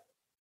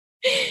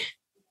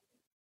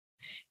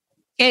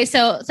 Okay,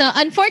 so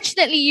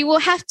unfortunately you will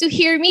have to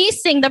hear me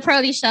sing the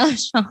pearly shell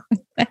song.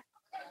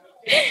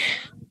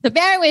 So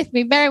bear with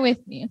me.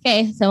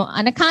 Okay, so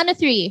on the count of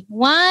 3.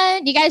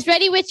 1, you guys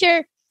ready with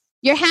your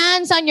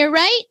hands on your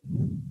right?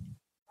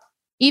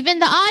 Even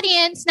the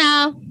audience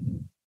now.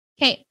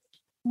 Okay,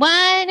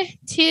 1,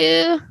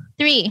 2,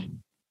 3.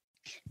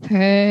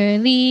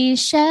 Pearly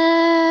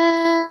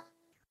shell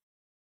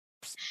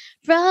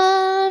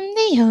from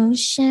the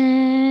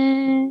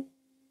ocean,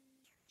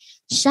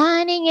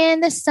 shining in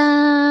the sun,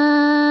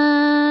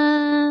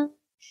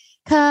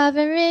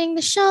 covering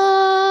the shore.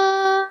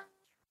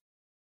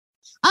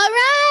 All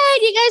right,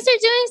 you guys are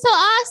doing so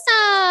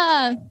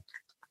awesome.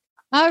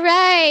 All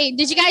right,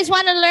 did you guys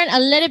want to learn a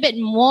little bit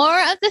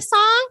more of the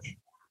song?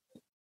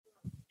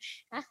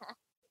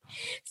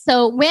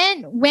 So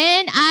when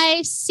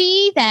I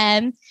see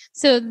them,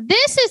 so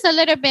this is a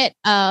little bit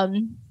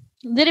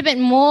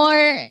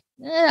more,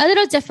 a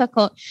little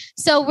difficult.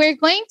 So we're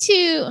going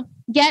to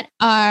get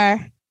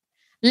our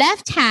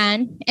left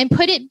hand and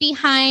put it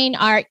behind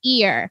our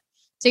ear.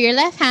 So your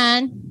left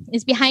hand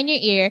is behind your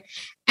ear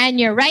and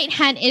your right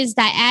hand is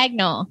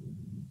diagonal.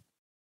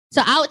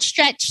 So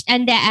outstretched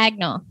and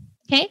diagonal.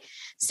 Okay.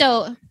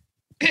 So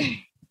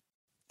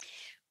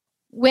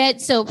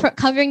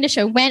covering the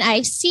shore, when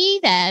I see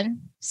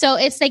them, so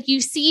it's like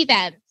you see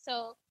them.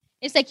 So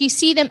it's like you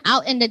see them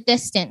out in the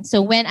distance.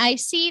 So when I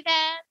see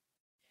them,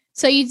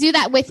 so you do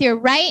that with your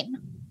right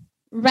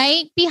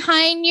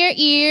behind your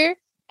ear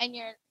and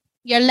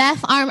your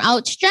left arm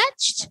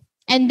outstretched.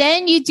 And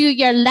then you do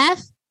your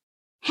left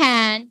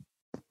hand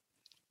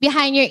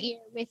behind your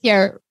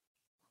ear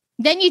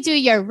then you do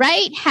your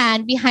right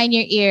hand behind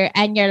your ear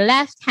and your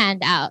left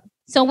hand out.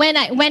 So when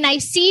I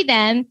see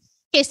them,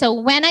 okay, so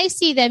when I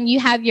see them, you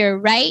have your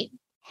right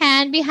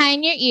hand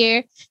behind your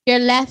ear, your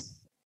left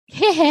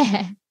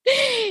hand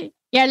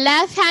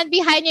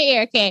behind your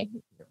ear. Okay,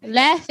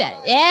 left,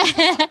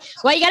 yeah.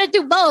 Well, you gotta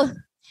do both.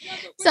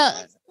 So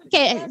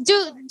okay,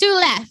 do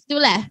left.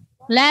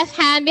 Left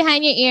hand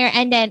behind your ear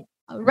and then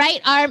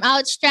right arm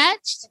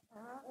outstretched.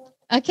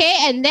 Okay,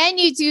 and then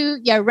you do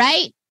your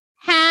right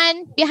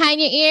hand behind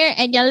your ear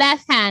and your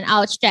left hand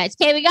outstretched.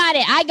 Okay, we got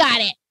it. I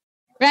got it.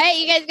 Right?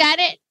 You guys got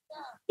it?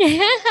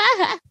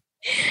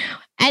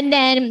 And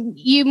then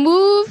you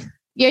move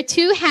your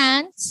 2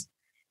 hands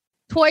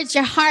towards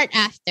your heart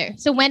after.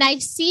 So when I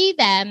see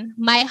them,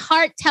 my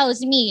heart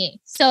tells me.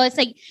 So it's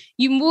like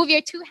you move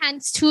your 2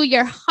 hands to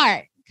your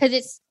heart because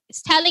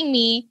it's telling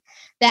me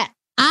that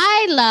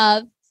I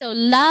love. So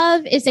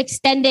love is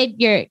extended.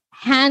 Your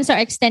hands are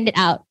extended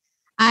out.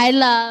 I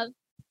love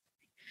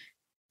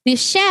the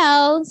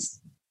shells.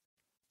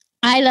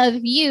 I love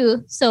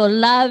you. So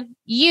love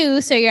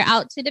you. So you're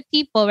out to the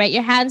people, right?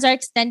 Your hands are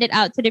extended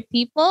out to the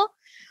people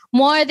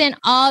more than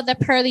all the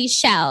pearly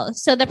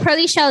shells. So the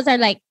pearly shells are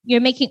like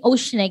you're making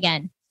ocean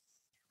again.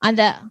 on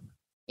the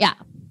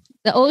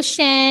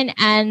ocean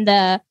and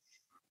the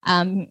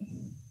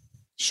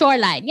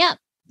shoreline. Yep,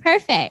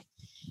 perfect.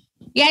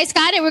 You guys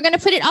got it? We're going to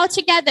put it all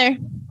together.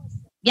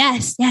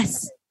 Yes.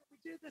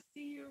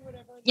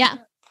 Yeah.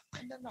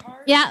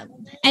 Yeah.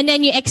 And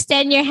then you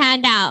extend your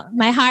hand out.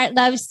 My heart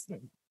loves.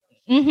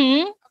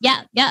 Yeah.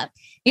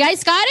 You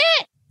guys got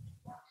it?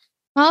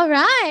 All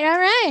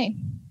right.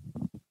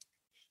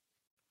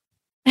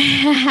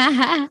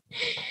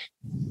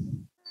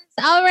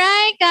 All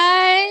right,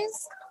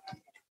 guys.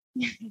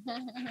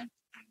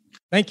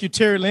 Thank you,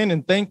 Terry Lynn,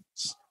 and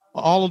thanks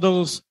for all of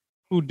those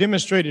who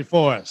demonstrated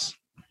for us.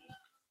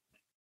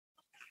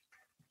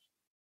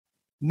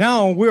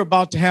 Now we're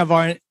about to have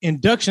our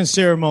induction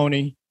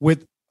ceremony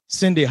with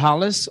Cindy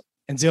Hollis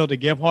and Zelda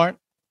Gebhardt.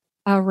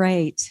 All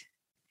right.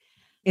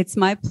 It's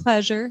my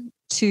pleasure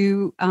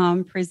to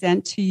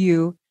present to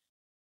you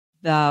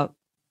all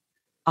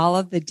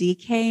of the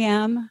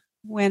DKM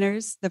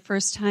winners, the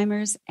first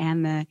timers,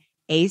 and the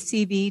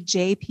ACB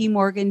JP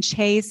Morgan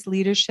Chase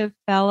Leadership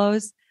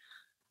Fellows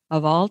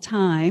of all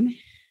time.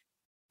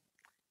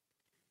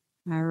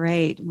 All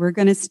right, we're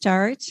going to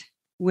start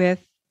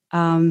with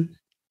the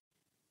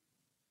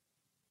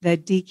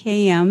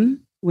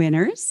DKM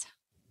winners.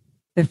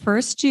 The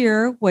first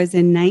year was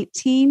in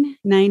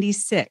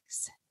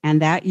 1996,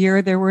 and that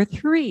year there were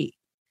 3.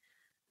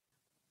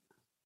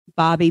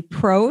 Bobby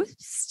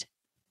Prost,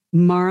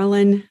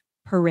 Marlon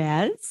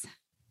Perez,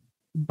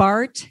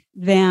 Bart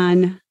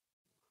Van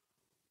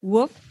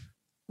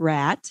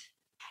Woofrat,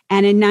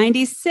 and in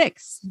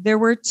 96, there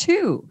were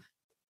 2.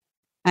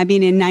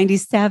 In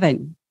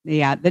 97,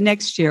 the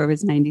next year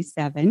was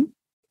 97.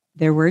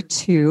 There were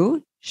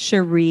 2.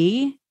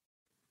 Cherie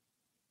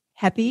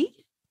Heppy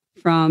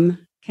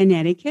from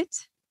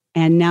Connecticut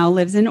and now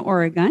lives in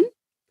Oregon.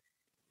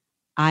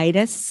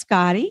 Ida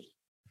Scotty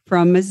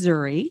from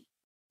Missouri.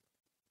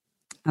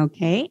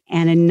 Okay,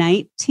 and in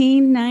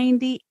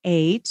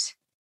 1998,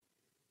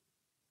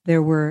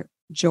 there were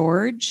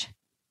George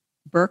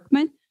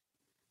Berkman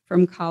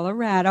from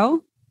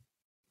Colorado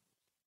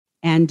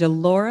and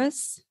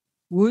Dolores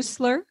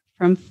Woosler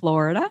from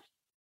Florida.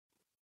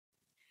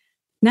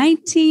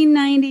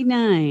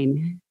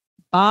 1999,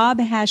 Bob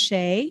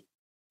Hache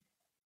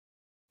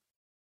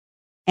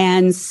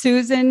and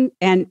Susan,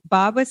 and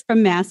Bob was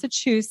from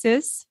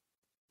Massachusetts,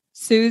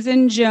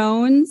 Susan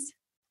Jones.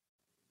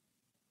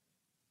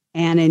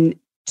 And in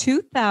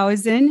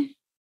 2000,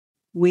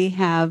 we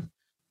have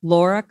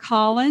Laura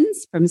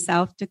Collins from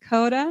South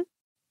Dakota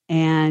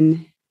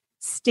and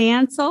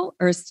Stan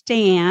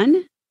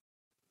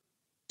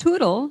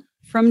Tootle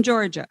from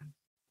Georgia.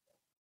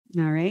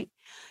 All right.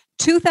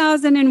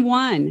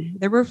 2001,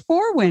 there were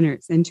 4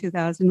 winners in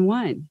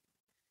 2001.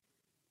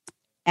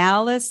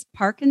 Alice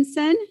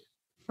Parkinson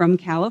from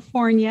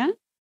California,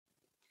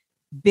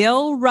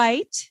 Bill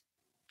Wright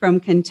from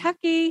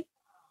Kentucky,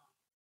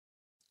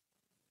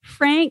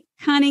 Frank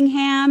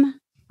Cunningham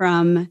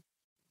from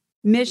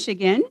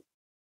Michigan,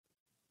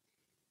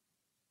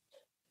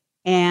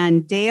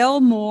 and Dale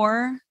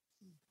Moore,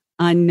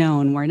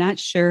 unknown. We're not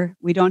sure.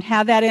 We don't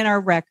have that in our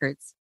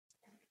records.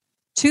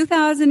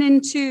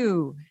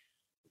 2002,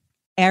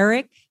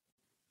 Eric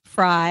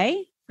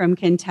Fry from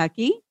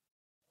Kentucky,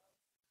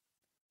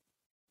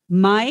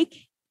 Mike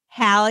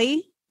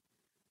Halley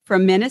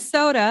from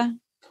Minnesota.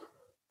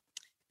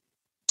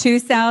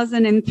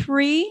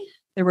 2003,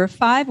 there were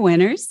 5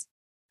 winners.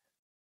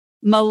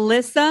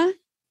 Melissa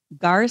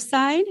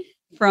Garside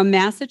from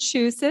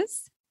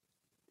Massachusetts,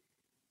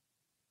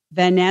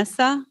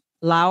 Vanessa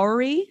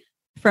Lowry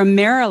from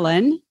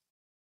Maryland,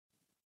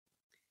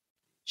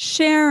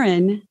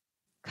 Sharon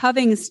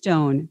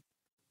Covingstone,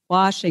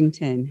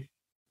 Washington,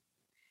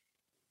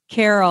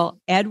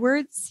 Carol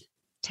Edwards,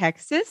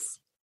 Texas.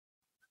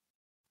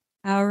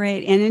 All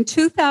right, and in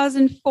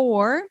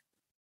 2004,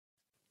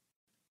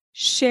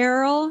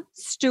 Cheryl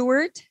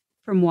Stewart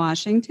from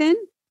Washington,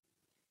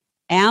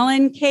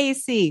 Alan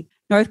Casey,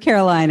 North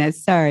Carolina,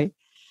 sorry.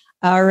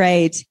 All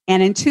right,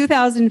 and in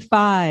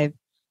 2005,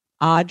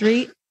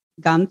 Audrey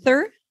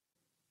Gunther,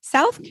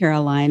 South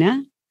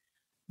Carolina,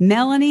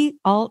 Melanie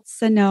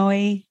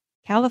Alt-Sanoe,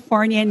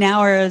 California,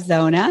 now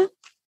Arizona.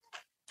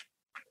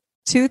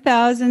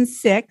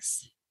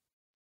 2006,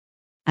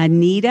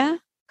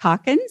 Anita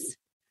Calkins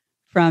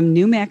from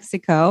New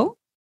Mexico,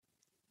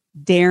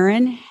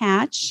 Darren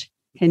Hatch,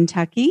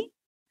 Kentucky.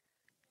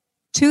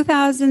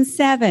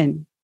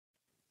 2007,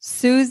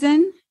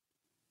 Susan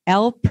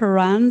El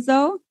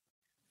Peranzo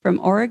from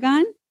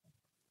Oregon,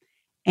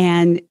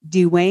 and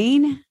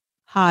Dwayne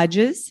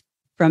Hodges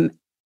from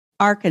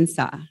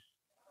Arkansas.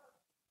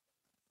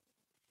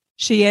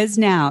 She is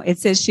now. It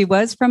says she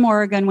was from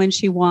Oregon when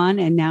she won,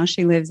 and now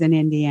she lives in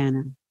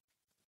Indiana.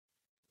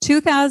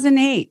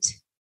 2008,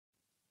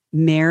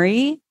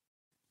 Mary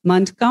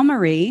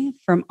Montgomery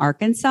from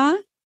Arkansas,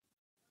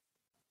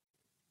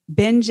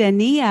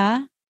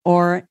 Benjania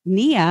or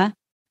Nia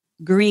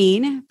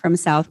Green from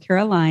South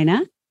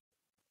Carolina.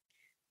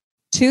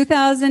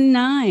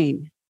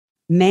 2009,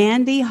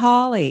 Mandy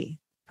Hawley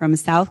from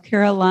South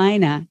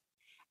Carolina,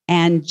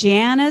 and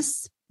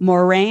Janice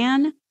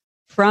Moran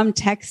from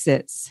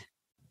Texas.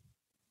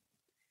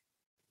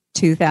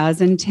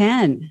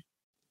 2010,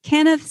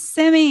 Kenneth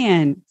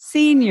Simeon,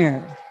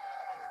 Sr.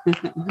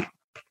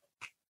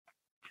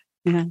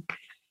 Yeah.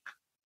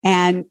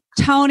 And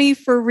Tony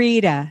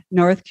Farida,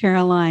 North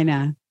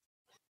Carolina.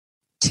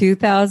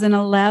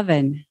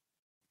 2011,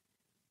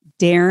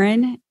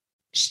 Darren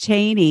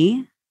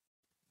Cheney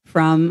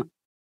from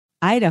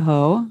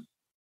Idaho,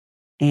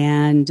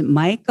 and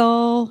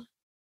Michael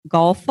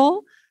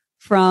Golfel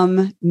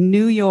from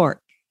New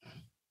York.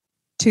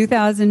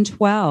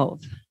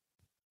 2012,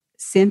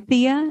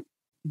 Cynthia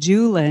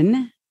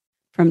Julin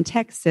from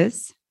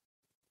Texas,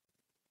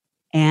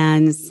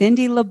 and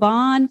Cindy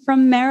Laban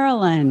from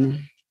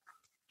Maryland.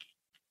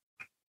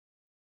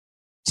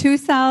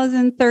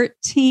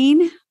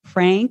 2013,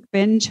 Frank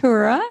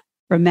Ventura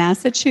from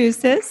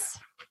Massachusetts,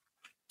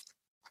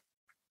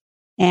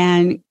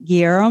 and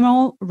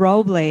Guillermo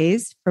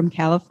Robles from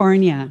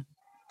California.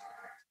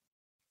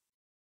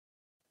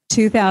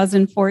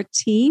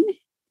 2014,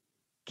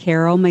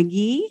 Carol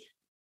McGee,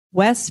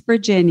 West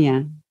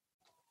Virginia,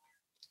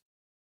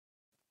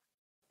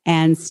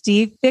 and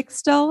Steve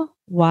Fixtel,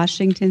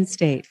 Washington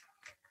State.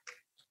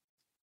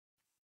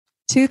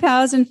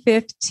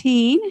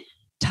 2015,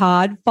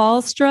 Todd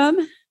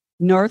Falstrom,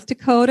 North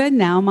Dakota,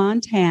 now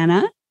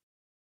Montana,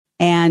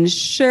 and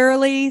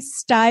Shirley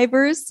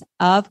Stivers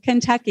of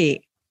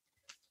Kentucky.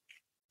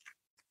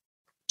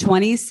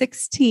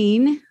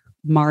 2016,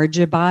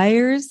 Marja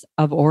Byers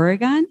of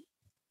Oregon,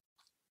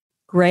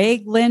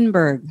 Greg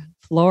Lindbergh,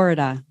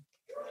 Florida.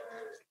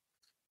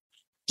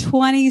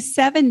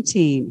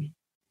 2017,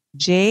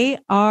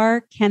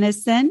 J.R.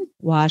 Kennison,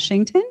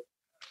 Washington,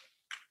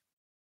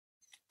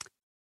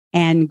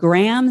 and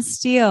Graham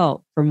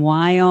Steele from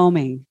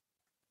Wyoming.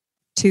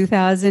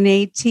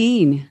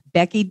 2018,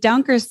 Becky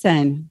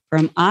Dunkerson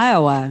from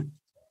Iowa,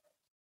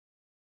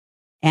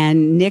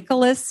 and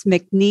Nicholas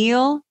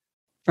McNeil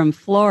from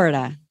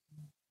Florida.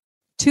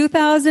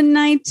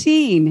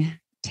 2019,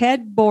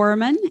 Ted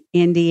Borman,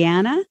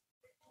 Indiana,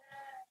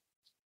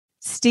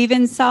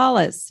 Stephen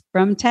Salas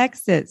from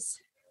Texas.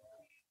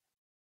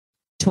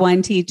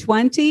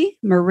 2020,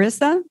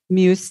 Marissa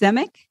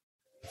Musemic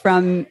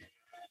from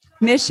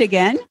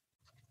Michigan,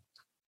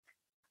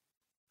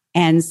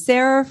 and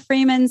Sarah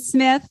Freeman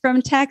Smith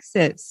from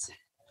Texas.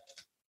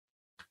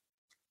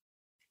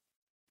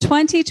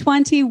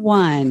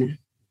 2021,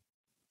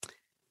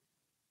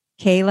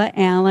 Kayla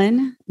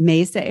Allen,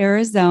 Mesa,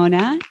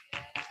 Arizona,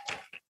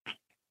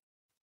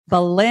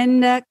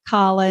 Belinda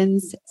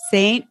Collins,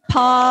 St.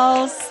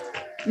 Paul's,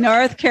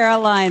 North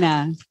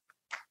Carolina.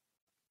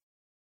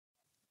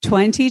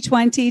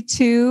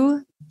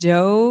 2022,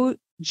 Joe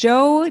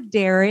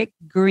Derek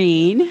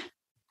Green,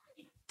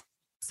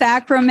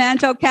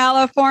 Sacramento,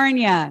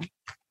 California,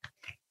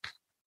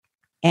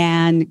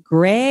 and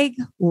Greg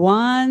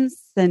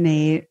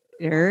Wansnyder,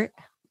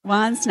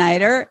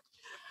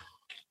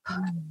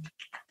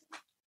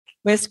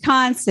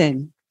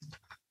 Wisconsin.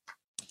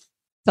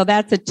 So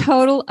that's a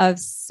total of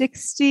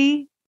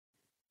 60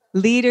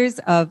 leaders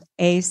of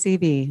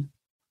ACB.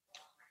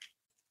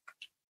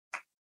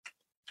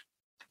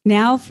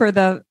 Now for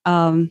the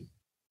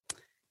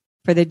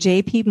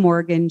J.P.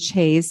 Morgan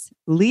Chase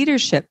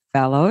Leadership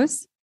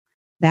Fellows.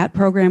 That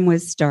program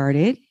was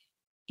started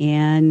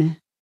in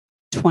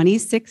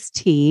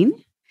 2016,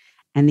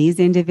 and these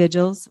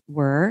individuals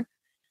were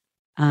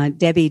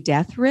Debbie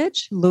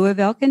Deathridge,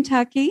 Louisville,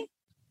 Kentucky;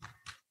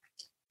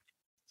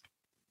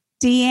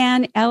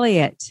 Deanne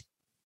Elliott,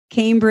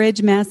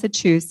 Cambridge,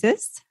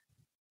 Massachusetts;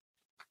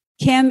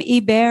 Kim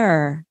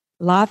Ebert,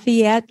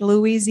 Lafayette,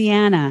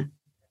 Louisiana;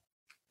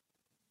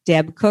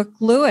 Deb Cook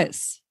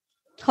Lewis,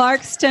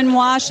 Clarkston,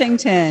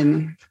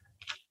 Washington;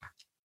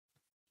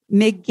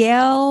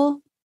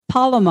 Miguel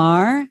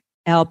Palomar,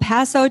 El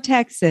Paso,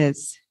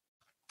 Texas;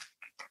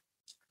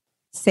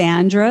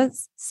 Sandra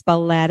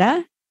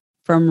Spalletta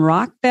from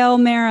Rockville,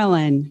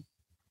 Maryland;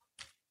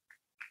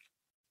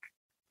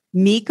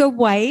 Mika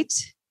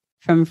White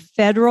from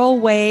Federal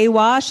Way,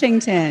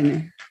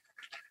 Washington;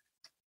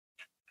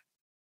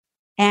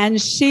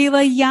 and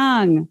Sheila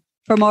Young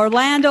from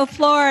Orlando,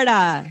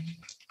 Florida.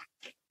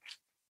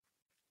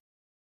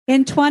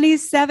 In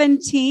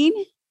 2017,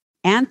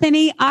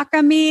 Anthony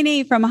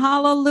Akamini from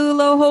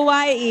Honolulu,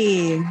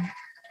 Hawaii;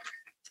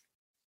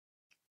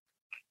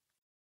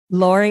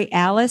 Lori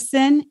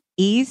Allison,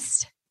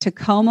 East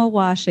Tacoma,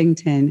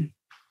 Washington;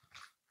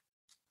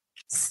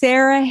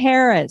 Sarah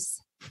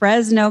Harris,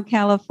 Fresno,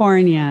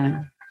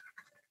 California;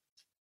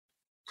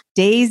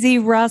 Daisy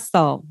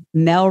Russell,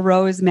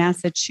 Melrose,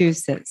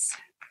 Massachusetts;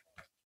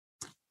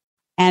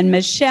 and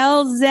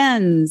Michelle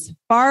Zenz,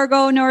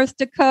 Fargo, North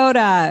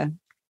Dakota.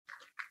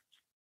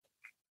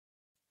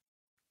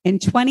 In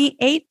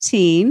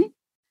 2018,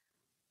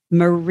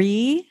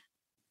 Marie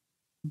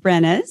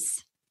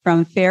Brennes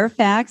from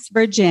Fairfax,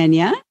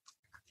 Virginia;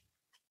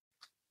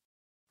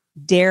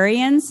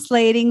 Darian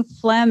Slating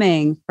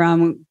Fleming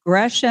from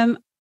Gresham,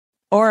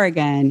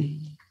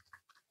 Oregon;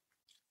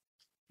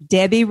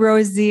 Debbie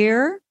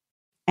Rozier,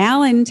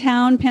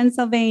 Allentown,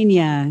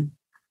 Pennsylvania;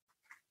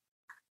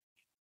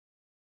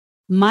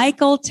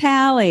 Michael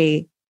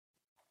Talley,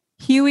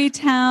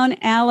 Hueytown,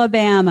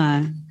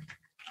 Alabama.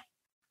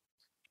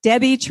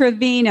 Debbie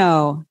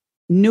Trevino,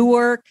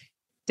 Newark,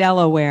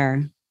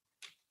 Delaware.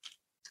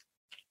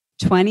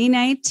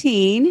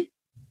 2019,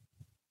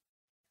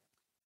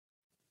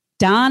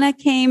 Donna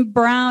Kame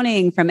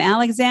Browning from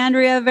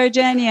Alexandria,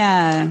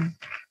 Virginia.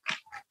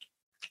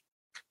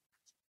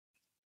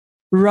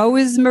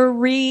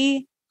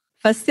 Rosemarie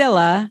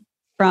Facilla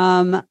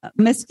from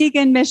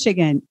Muskegon,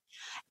 Michigan.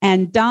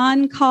 And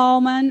Don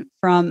Coleman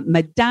from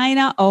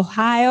Medina,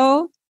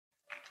 Ohio.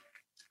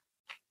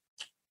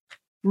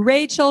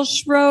 Rachel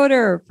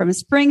Schroeder from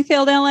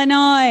Springfield,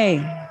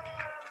 Illinois.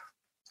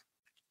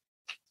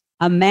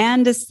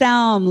 Amanda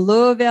Selm,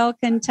 Louisville,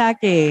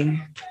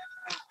 Kentucky.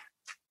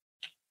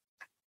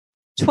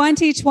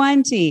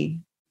 2020,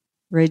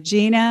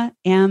 Regina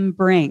M.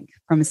 Brink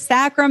from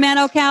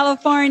Sacramento,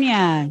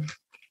 California.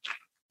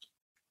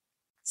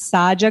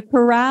 Saja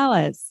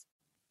Corrales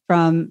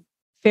from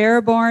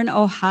Fairborn,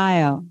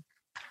 Ohio.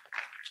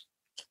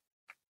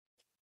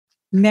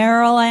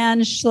 Meryl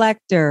Ann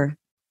Schlechter,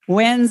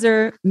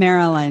 Windsor,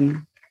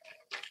 Maryland.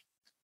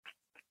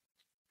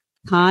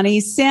 Connie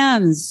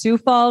Sims, Sioux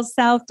Falls,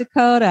 South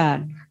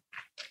Dakota.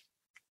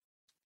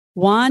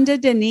 Wanda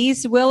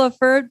Denise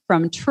Williford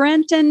from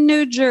Trenton,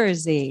 New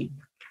Jersey.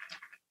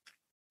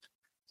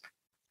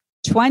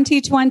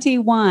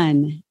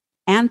 2021,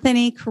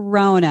 Anthony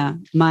Corona,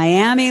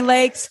 Miami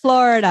Lakes,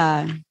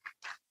 Florida.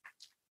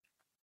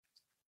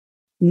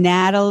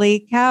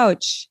 Natalie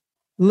Couch,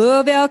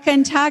 Louisville,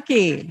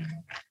 Kentucky.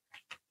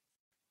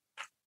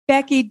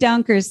 Becky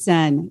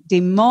Dunkerson, Des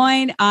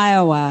Moines,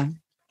 Iowa.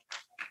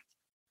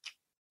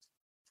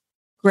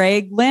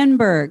 Greg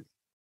Lindbergh,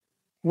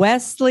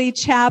 Wesley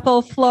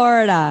Chapel,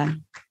 Florida.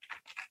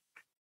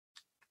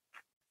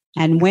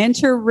 And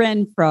Winter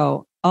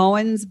Renfro,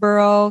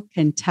 Owensboro,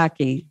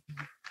 Kentucky.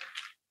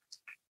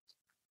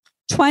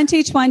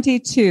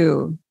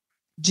 2022,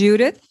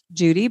 Judith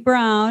Judy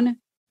Brown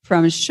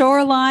from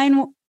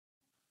Shoreline,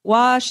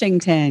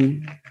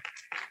 Washington.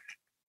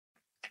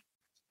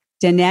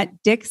 Danette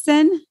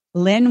Dixon,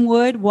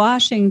 Linwood,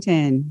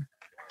 Washington.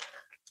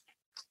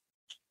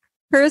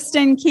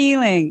 Kirsten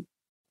Kelling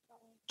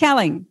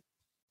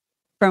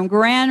from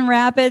Grand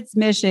Rapids,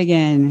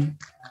 Michigan.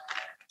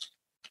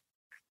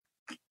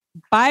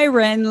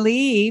 Byron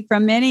Lee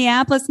from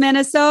Minneapolis,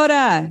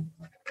 Minnesota.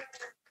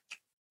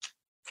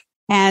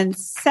 And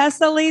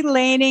Cecily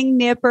Laning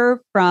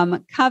Nipper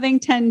from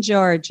Covington,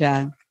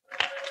 Georgia.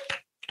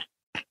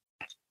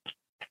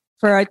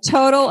 For a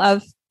total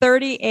of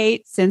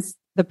 38 since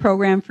the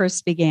program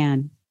first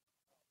began.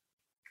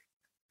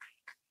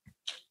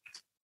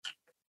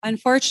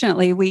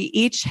 Unfortunately, we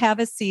each have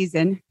a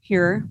season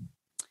here,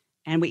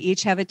 and we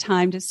each have a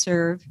time to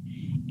serve.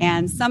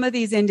 And some of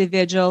these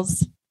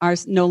individuals are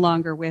no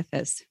longer with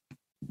us.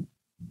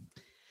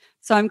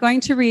 So I'm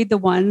going to read the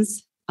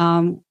ones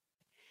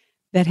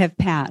that have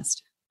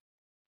passed.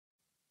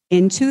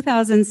 In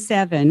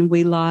 2007,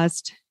 we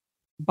lost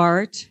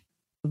Bart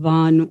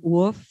von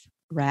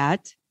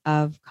Wolfrat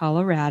of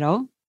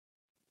Colorado.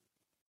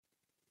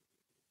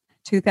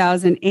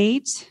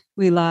 2008,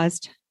 we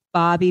lost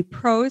Bobby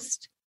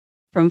Prost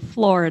from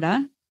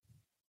Florida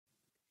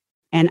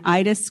and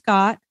Ida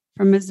Scott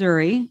from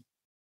Missouri.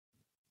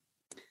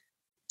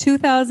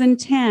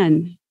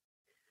 2010,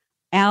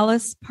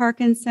 Alice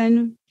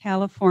Parkinson,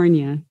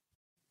 California.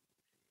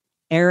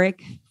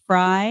 Eric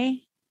Fry,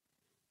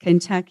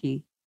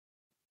 Kentucky.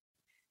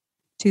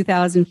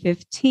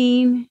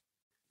 2015,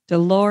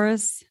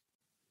 Dolores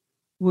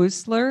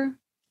Woosler,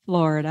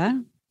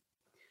 Florida.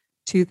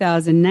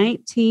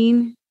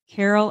 2019,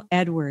 Carol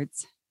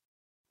Edwards.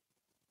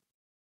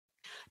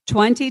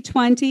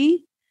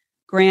 2020,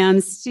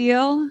 Graham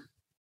Steele,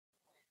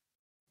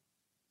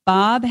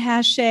 Bob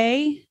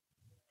Hache,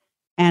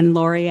 and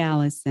Lori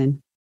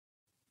Allison.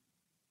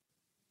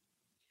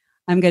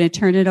 I'm going to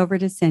turn it over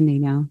to Cindy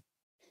now.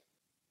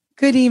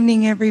 Good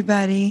evening,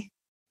 everybody.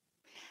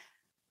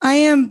 I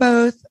am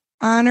both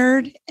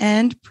honored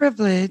and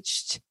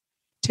privileged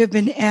to have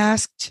been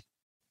asked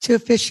to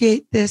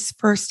officiate this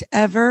first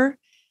ever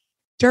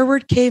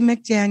Durward K.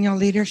 McDaniel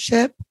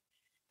Leadership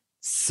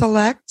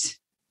Select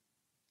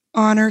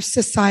Honor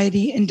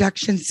Society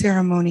induction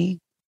ceremony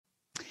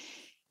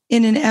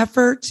in an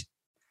effort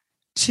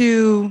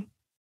to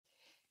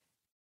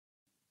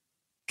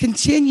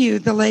continue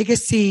the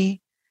legacy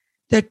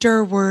that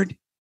Durward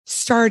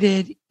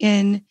started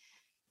in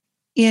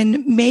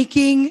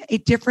making a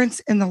difference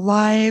in the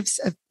lives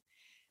of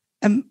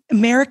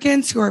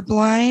Americans who are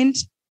blind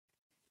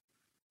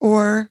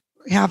or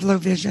have low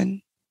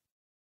vision.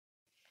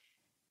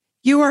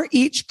 You are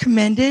each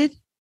commended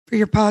for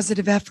your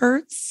positive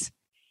efforts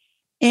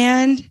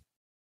and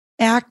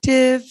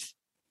active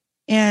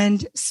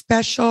and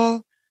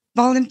special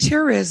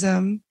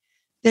volunteerism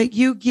that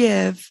you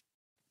give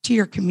to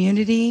your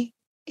community,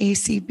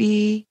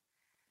 ACB,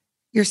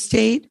 your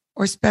state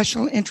or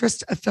special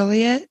interest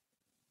affiliate,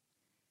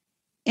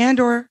 and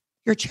or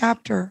your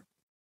chapter.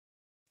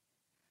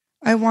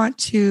 I want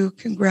to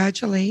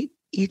congratulate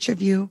each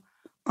of you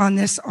on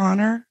this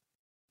honor.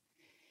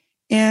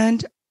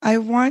 And I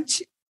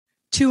want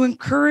to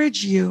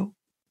encourage you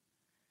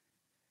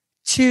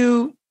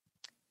to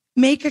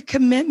make a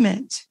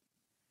commitment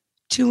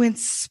to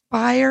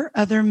inspire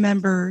other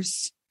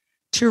members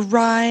to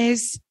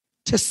rise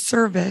to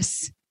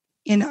service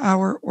in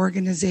our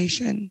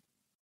organization.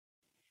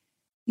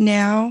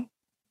 Now,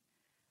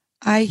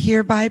 I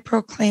hereby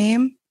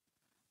proclaim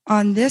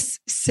on this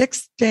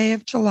 6th day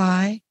of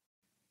July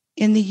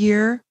in the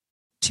year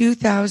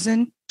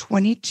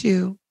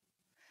 2022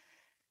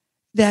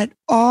 that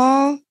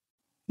all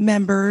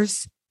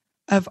members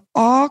of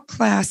all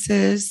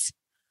classes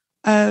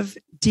of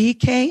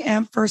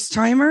DKM first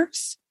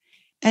timers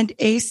and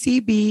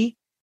ACB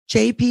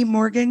JP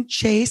Morgan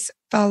Chase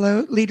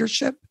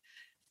Leadership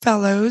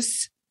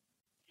Fellows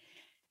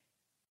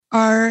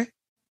are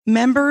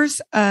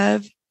members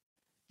of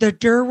the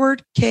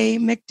Durward K.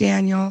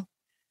 McDaniel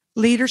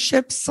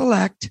Leadership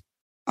Select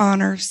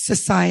Honor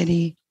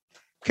Society.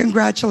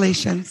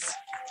 Congratulations.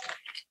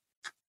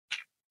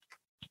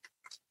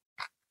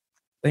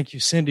 Thank you,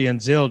 Cindy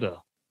and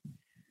Zelda.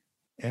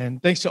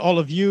 And thanks to all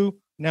of you.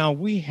 Now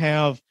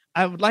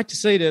I would like to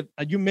say that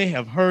you may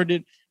have heard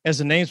it as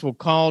the names were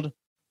called.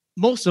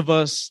 Most of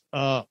us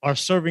are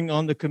serving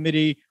on the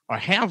committee or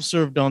have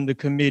served on the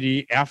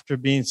committee after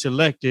being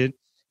selected.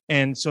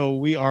 And so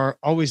we are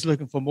always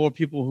looking for more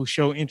people who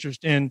show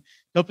interest in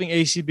helping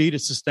ACB to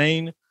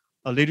sustain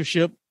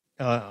leadership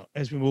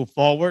as we move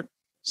forward.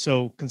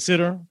 So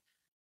consider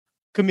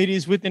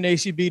committees within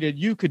ACB that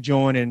you could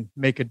join and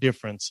make a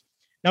difference.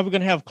 Now we're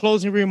going to have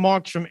closing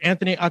remarks from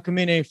Anthony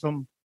Akamine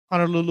from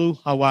Honolulu,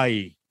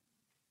 Hawaii.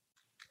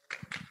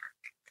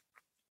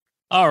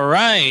 All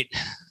right.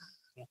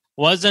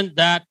 Wasn't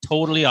that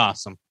totally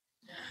awesome?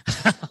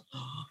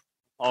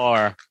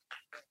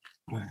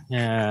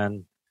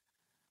 And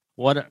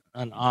what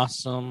an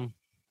awesome,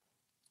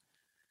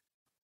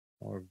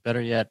 or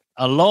better yet,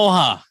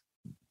 aloha.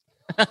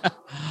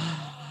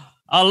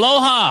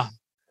 Aloha.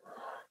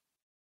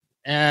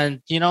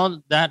 And,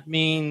 that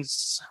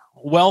means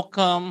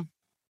welcome,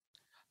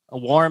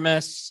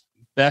 warmest,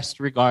 best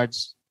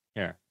regards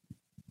here.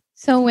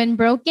 So when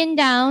broken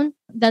down,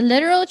 the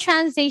literal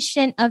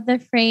translation of the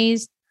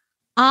phrase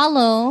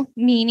alo,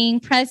 meaning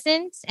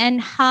presence,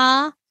 and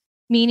ha,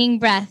 meaning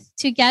breath.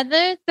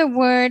 Together, the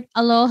word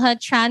aloha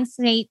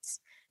translates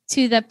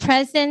to the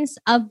presence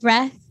of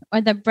breath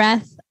or the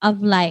breath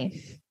of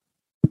life.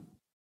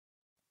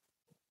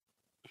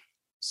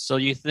 So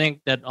you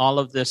think that all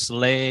of this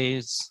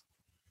lays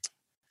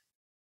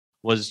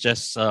was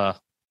just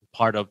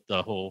part of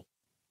the whole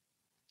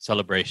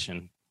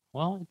celebration?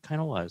 Well, it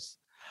kind of was.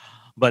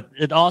 But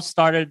it all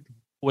started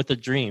with a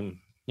dream.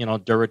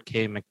 Durward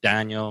K.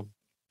 McDaniel,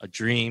 a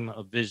dream,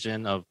 a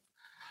vision of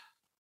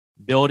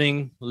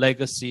building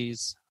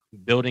legacies,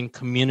 building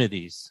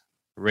communities,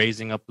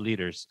 raising up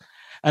leaders.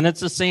 And it's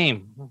the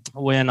same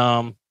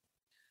when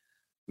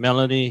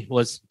Melody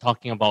was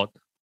talking about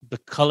the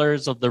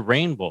colors of the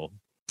rainbow,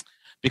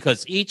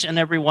 because each and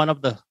every one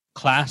of the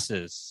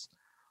classes,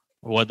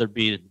 whether it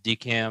be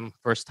DKM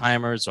first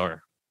timers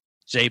or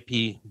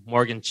JP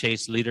Morgan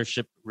Chase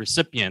leadership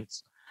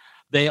recipients,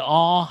 they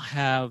all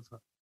have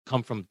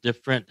come from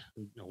different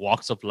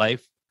walks of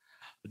life,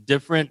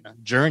 different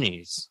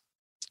journeys.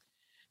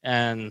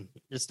 And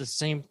it's the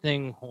same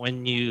thing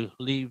when you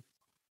leave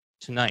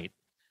tonight.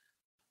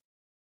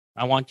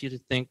 I want you to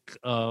think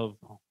of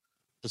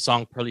the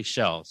song Pearly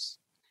Shells.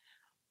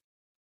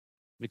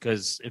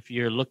 Because if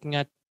you're looking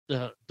at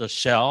the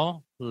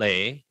shell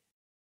lei,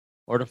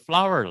 or the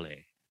flower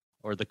lei,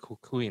 or the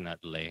kukui nut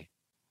lei,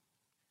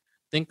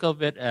 think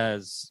of it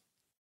as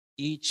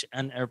each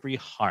and every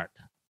heart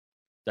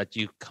that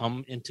you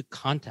come into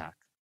contact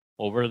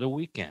over the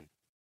weekend.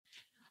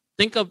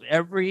 Think of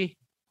every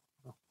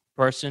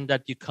person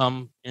that you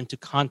come into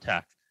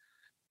contact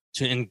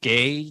to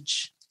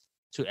engage,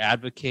 to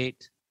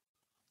advocate,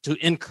 to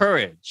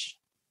encourage,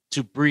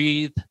 to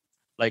breathe,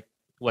 like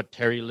what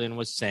Terry Lynn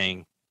was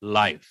saying,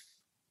 life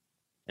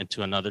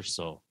into another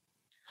soul.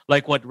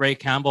 Like what Ray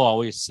Campbell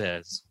always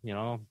says,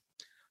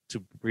 to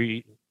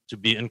breathe, to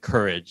be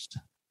encouraged.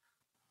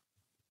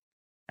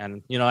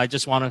 And, I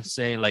just want to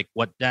say, like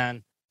what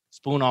Dan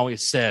Spoon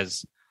always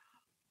says,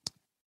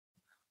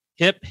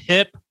 hip,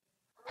 hip,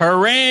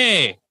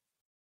 hooray!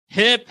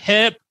 Hip,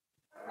 hip,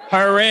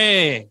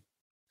 hooray!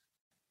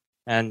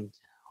 And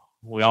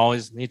we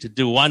always need to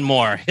do one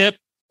more. Hip,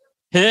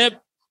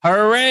 hip,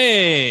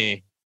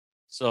 hooray!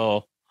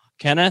 So,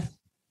 Kenneth?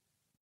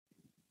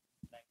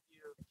 Thank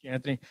you,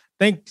 Anthony.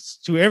 Thanks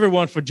to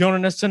everyone for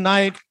joining us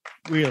tonight.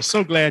 We are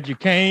so glad you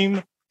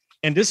came.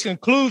 And this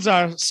concludes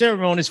our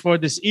ceremonies for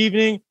this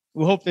evening.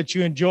 We hope that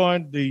you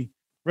enjoyed the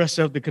rest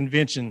of the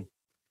convention.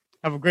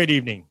 Have a great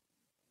evening.